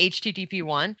faster than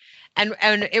HTTP1, and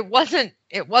it wasn't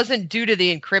due to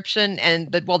the encryption,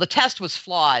 and the test was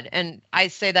flawed. And I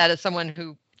say that as someone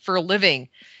who, for a living,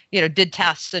 did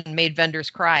tests and made vendors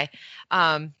cry.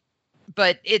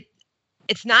 But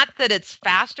it's not that it's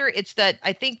faster. It's that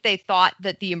I think they thought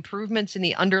that the improvements in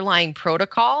the underlying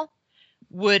protocol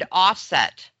would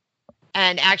offset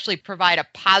and actually provide a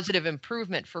positive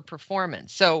improvement for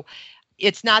performance. So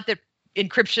it's not that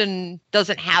encryption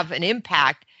doesn't have an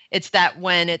impact. It's that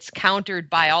when it's countered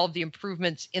by all of the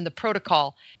improvements in the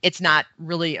protocol, it's not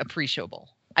really appreciable.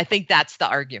 I think that's the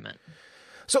argument.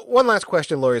 So one last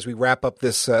question, Lori, as we wrap up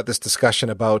this discussion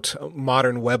about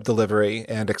modern web delivery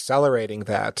and accelerating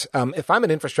that. If I'm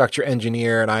an infrastructure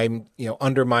engineer and I'm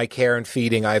under my care and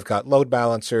feeding, I've got load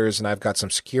balancers and I've got some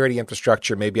security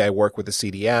infrastructure. Maybe I work with the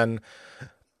CDN.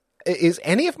 Is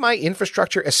any of my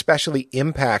infrastructure especially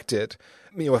impacted?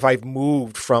 If I've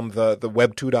moved from the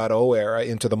Web 2.0 era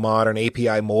into the modern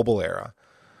API mobile era.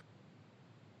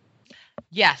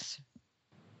 Yes.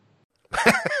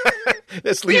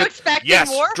 You expected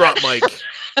more? Drop mic.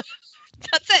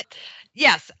 That's it.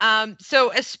 Yes.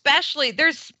 So especially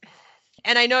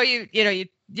and I know you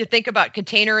think about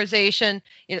containerization,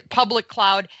 public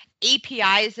cloud,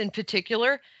 APIs in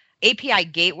particular. API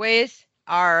gateways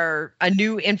are a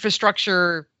new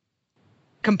infrastructure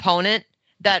component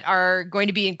that are going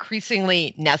to be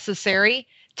increasingly necessary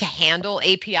to handle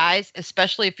APIs,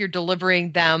 especially if you're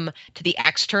delivering them to the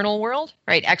external world,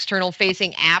 right? External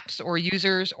facing apps or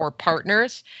users or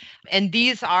partners. And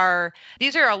these are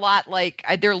a lot like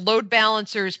they're load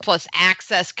balancers plus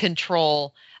access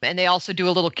control. And they also do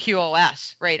a little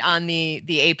QoS, right, on the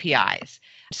APIs.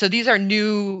 So these are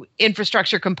new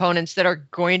infrastructure components that are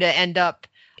going to end up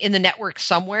in the network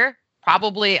somewhere,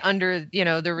 probably under,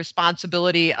 the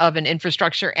responsibility of an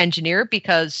infrastructure engineer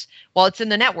because, well, it's in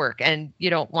the network and you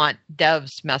don't want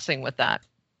devs messing with that.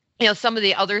 Some of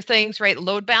the other things, right?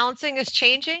 Load balancing is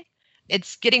changing.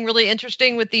 It's getting really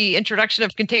interesting with the introduction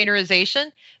of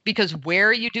containerization because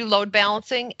where you do load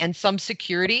balancing and some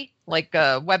security, like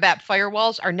web app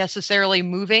firewalls, are necessarily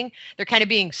moving. They're kind of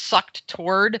being sucked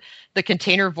toward the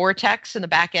container vortex in the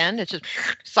back end. It's just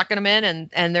sucking them in,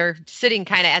 and they're sitting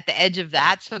kind of at the edge of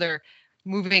that, so they're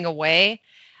moving away.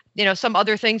 Some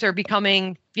other things are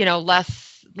becoming,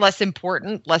 less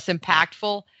important, less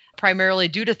impactful, primarily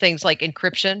due to things like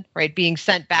encryption, right? Being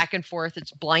sent back and forth.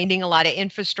 It's blinding a lot of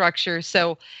infrastructure.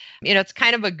 So, it's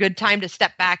kind of a good time to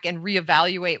step back and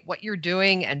reevaluate what you're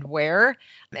doing and where,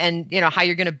 and, how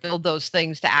you're going to build those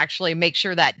things to actually make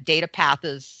sure that data path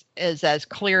is as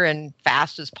clear and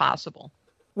fast as possible.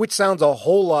 Which sounds a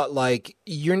whole lot like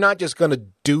you're not just going to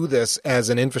do this as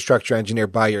an infrastructure engineer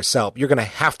by yourself. You're going to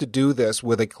have to do this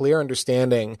with a clear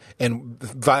understanding and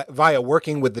via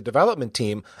working with the development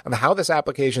team on how this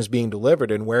application is being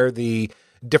delivered and where the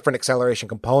different acceleration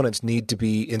components need to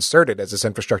be inserted as this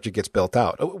infrastructure gets built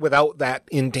out. Without that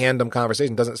in tandem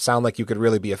conversation, it doesn't sound like you could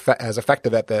really be as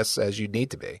effective at this as you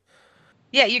need to be.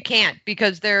 Yeah, you can't,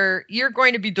 because you're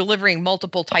going to be delivering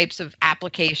multiple types of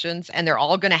applications, and they're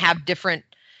all going to have different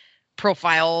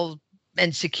profile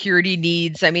and security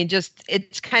needs. I mean,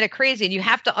 it's kind of crazy. And you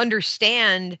have to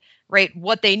understand, right,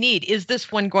 what they need. Is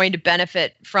this one going to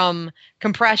benefit from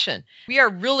compression? We are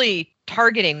really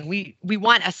targeting, we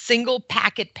want a single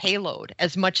packet payload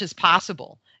as much as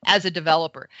possible as a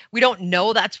developer. We don't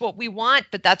know that's what we want,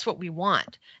 but that's what we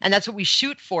want. And that's what we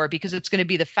shoot for, because it's going to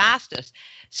be the fastest.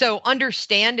 So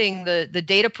understanding the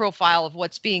data profile of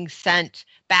what's being sent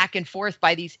back and forth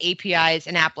by these APIs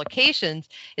and applications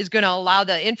is going to allow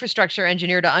the infrastructure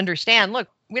engineer to understand, look,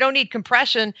 we don't need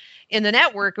compression in the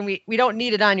network, and we don't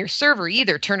need it on your server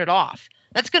either. Turn it off.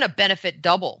 That's going to benefit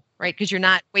double, right? Because you're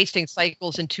not wasting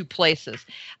cycles in two places.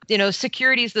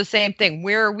 Security is the same thing.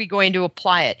 Where are we going to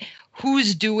apply it?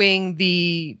 Who's doing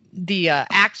the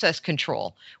access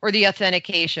control or the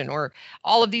authentication or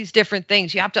all of these different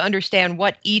things? You have to understand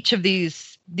what each of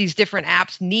these different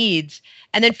apps needs,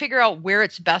 and then figure out where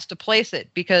it's best to place it,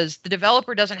 because the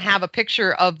developer doesn't have a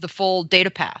picture of the full data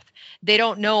path. They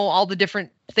don't know all the different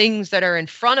things that are in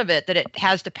front of it that it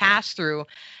has to pass through,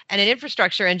 and an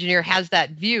infrastructure engineer has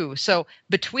that view. So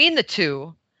between the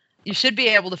two, you should be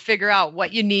able to figure out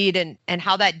what you need and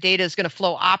how that data is going to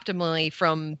flow optimally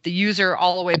from the user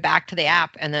all the way back to the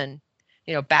app, and then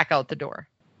back out the door.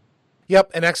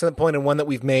 Yep, an excellent point, and one that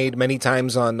we've made many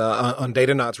times on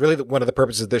Datanauts. Really, one of the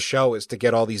purposes of this show is to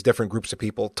get all these different groups of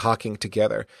people talking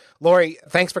together. Lori,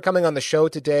 thanks for coming on the show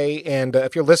today. And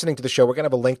if you're listening to the show, we're going to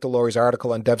have a link to Lori's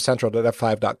article on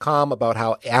devcentral.f5.com about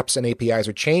how apps and APIs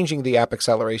are changing the app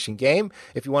acceleration game.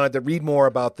 If you wanted to read more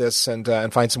about this and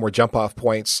find some more jump-off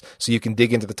points so you can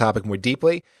dig into the topic more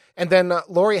deeply. And then,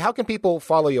 Lori, how can people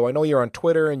follow you? I know you're on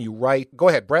Twitter and you write. Go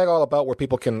ahead, brag all about where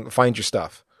people can find your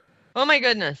stuff. Oh my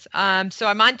goodness. So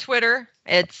I'm on Twitter.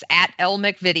 It's at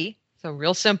 @LMcVitie. So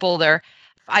real simple there.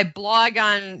 I blog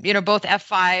on, both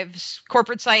F5's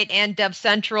corporate site and Dev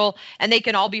Central, and they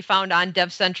can all be found on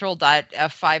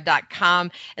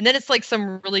devcentral.f5.com. And then it's like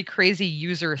some really crazy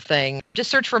user thing.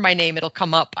 Just search for my name. It'll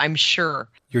come up, I'm sure.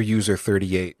 You're user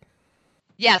 38.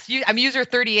 Yes, I'm user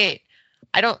 38.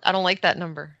 I don't like that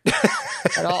number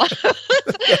at all.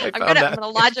 I'm gonna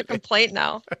lodge a complaint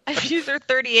now. I'm user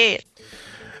 38.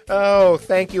 Oh,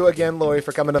 thank you again, Lori,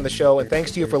 for coming on the show, and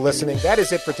thanks to you for listening. That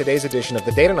is it for today's edition of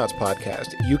the Datanauts podcast.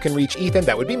 You can reach Ethan,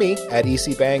 that would be me, at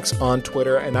ECBanks on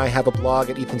Twitter, and I have a blog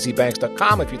at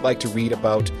ethancbanks.com if you'd like to read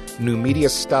about new media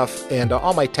stuff, and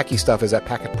all my techie stuff is at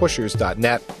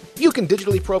packetpushers.net. You can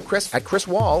digitally probe Chris at Chris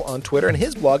Wall on Twitter, and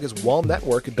his blog is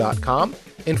wallnetwork.com.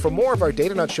 And for more of our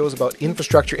Datanauts shows about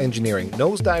infrastructure engineering,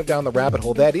 nosedive down the rabbit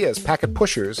hole, that is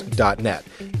packetpushers.net.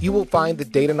 You will find the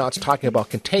Datanauts talking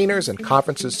about containers and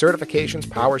conferences, certifications,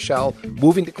 PowerShell,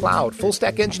 moving to cloud,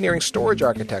 full-stack engineering, storage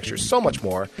architecture, so much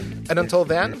more. And until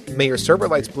then, may your server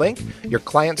lights blink, your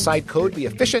client-side code be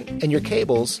efficient, and your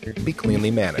cables be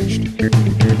cleanly managed.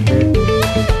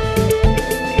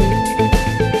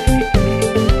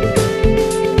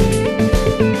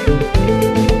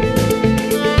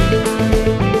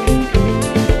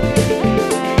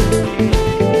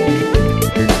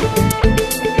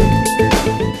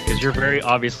 You're very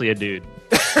obviously a dude.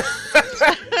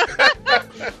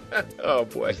 Oh,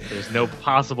 boy. There's no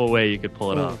possible way you could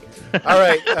pull it off. All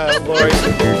right, Lori.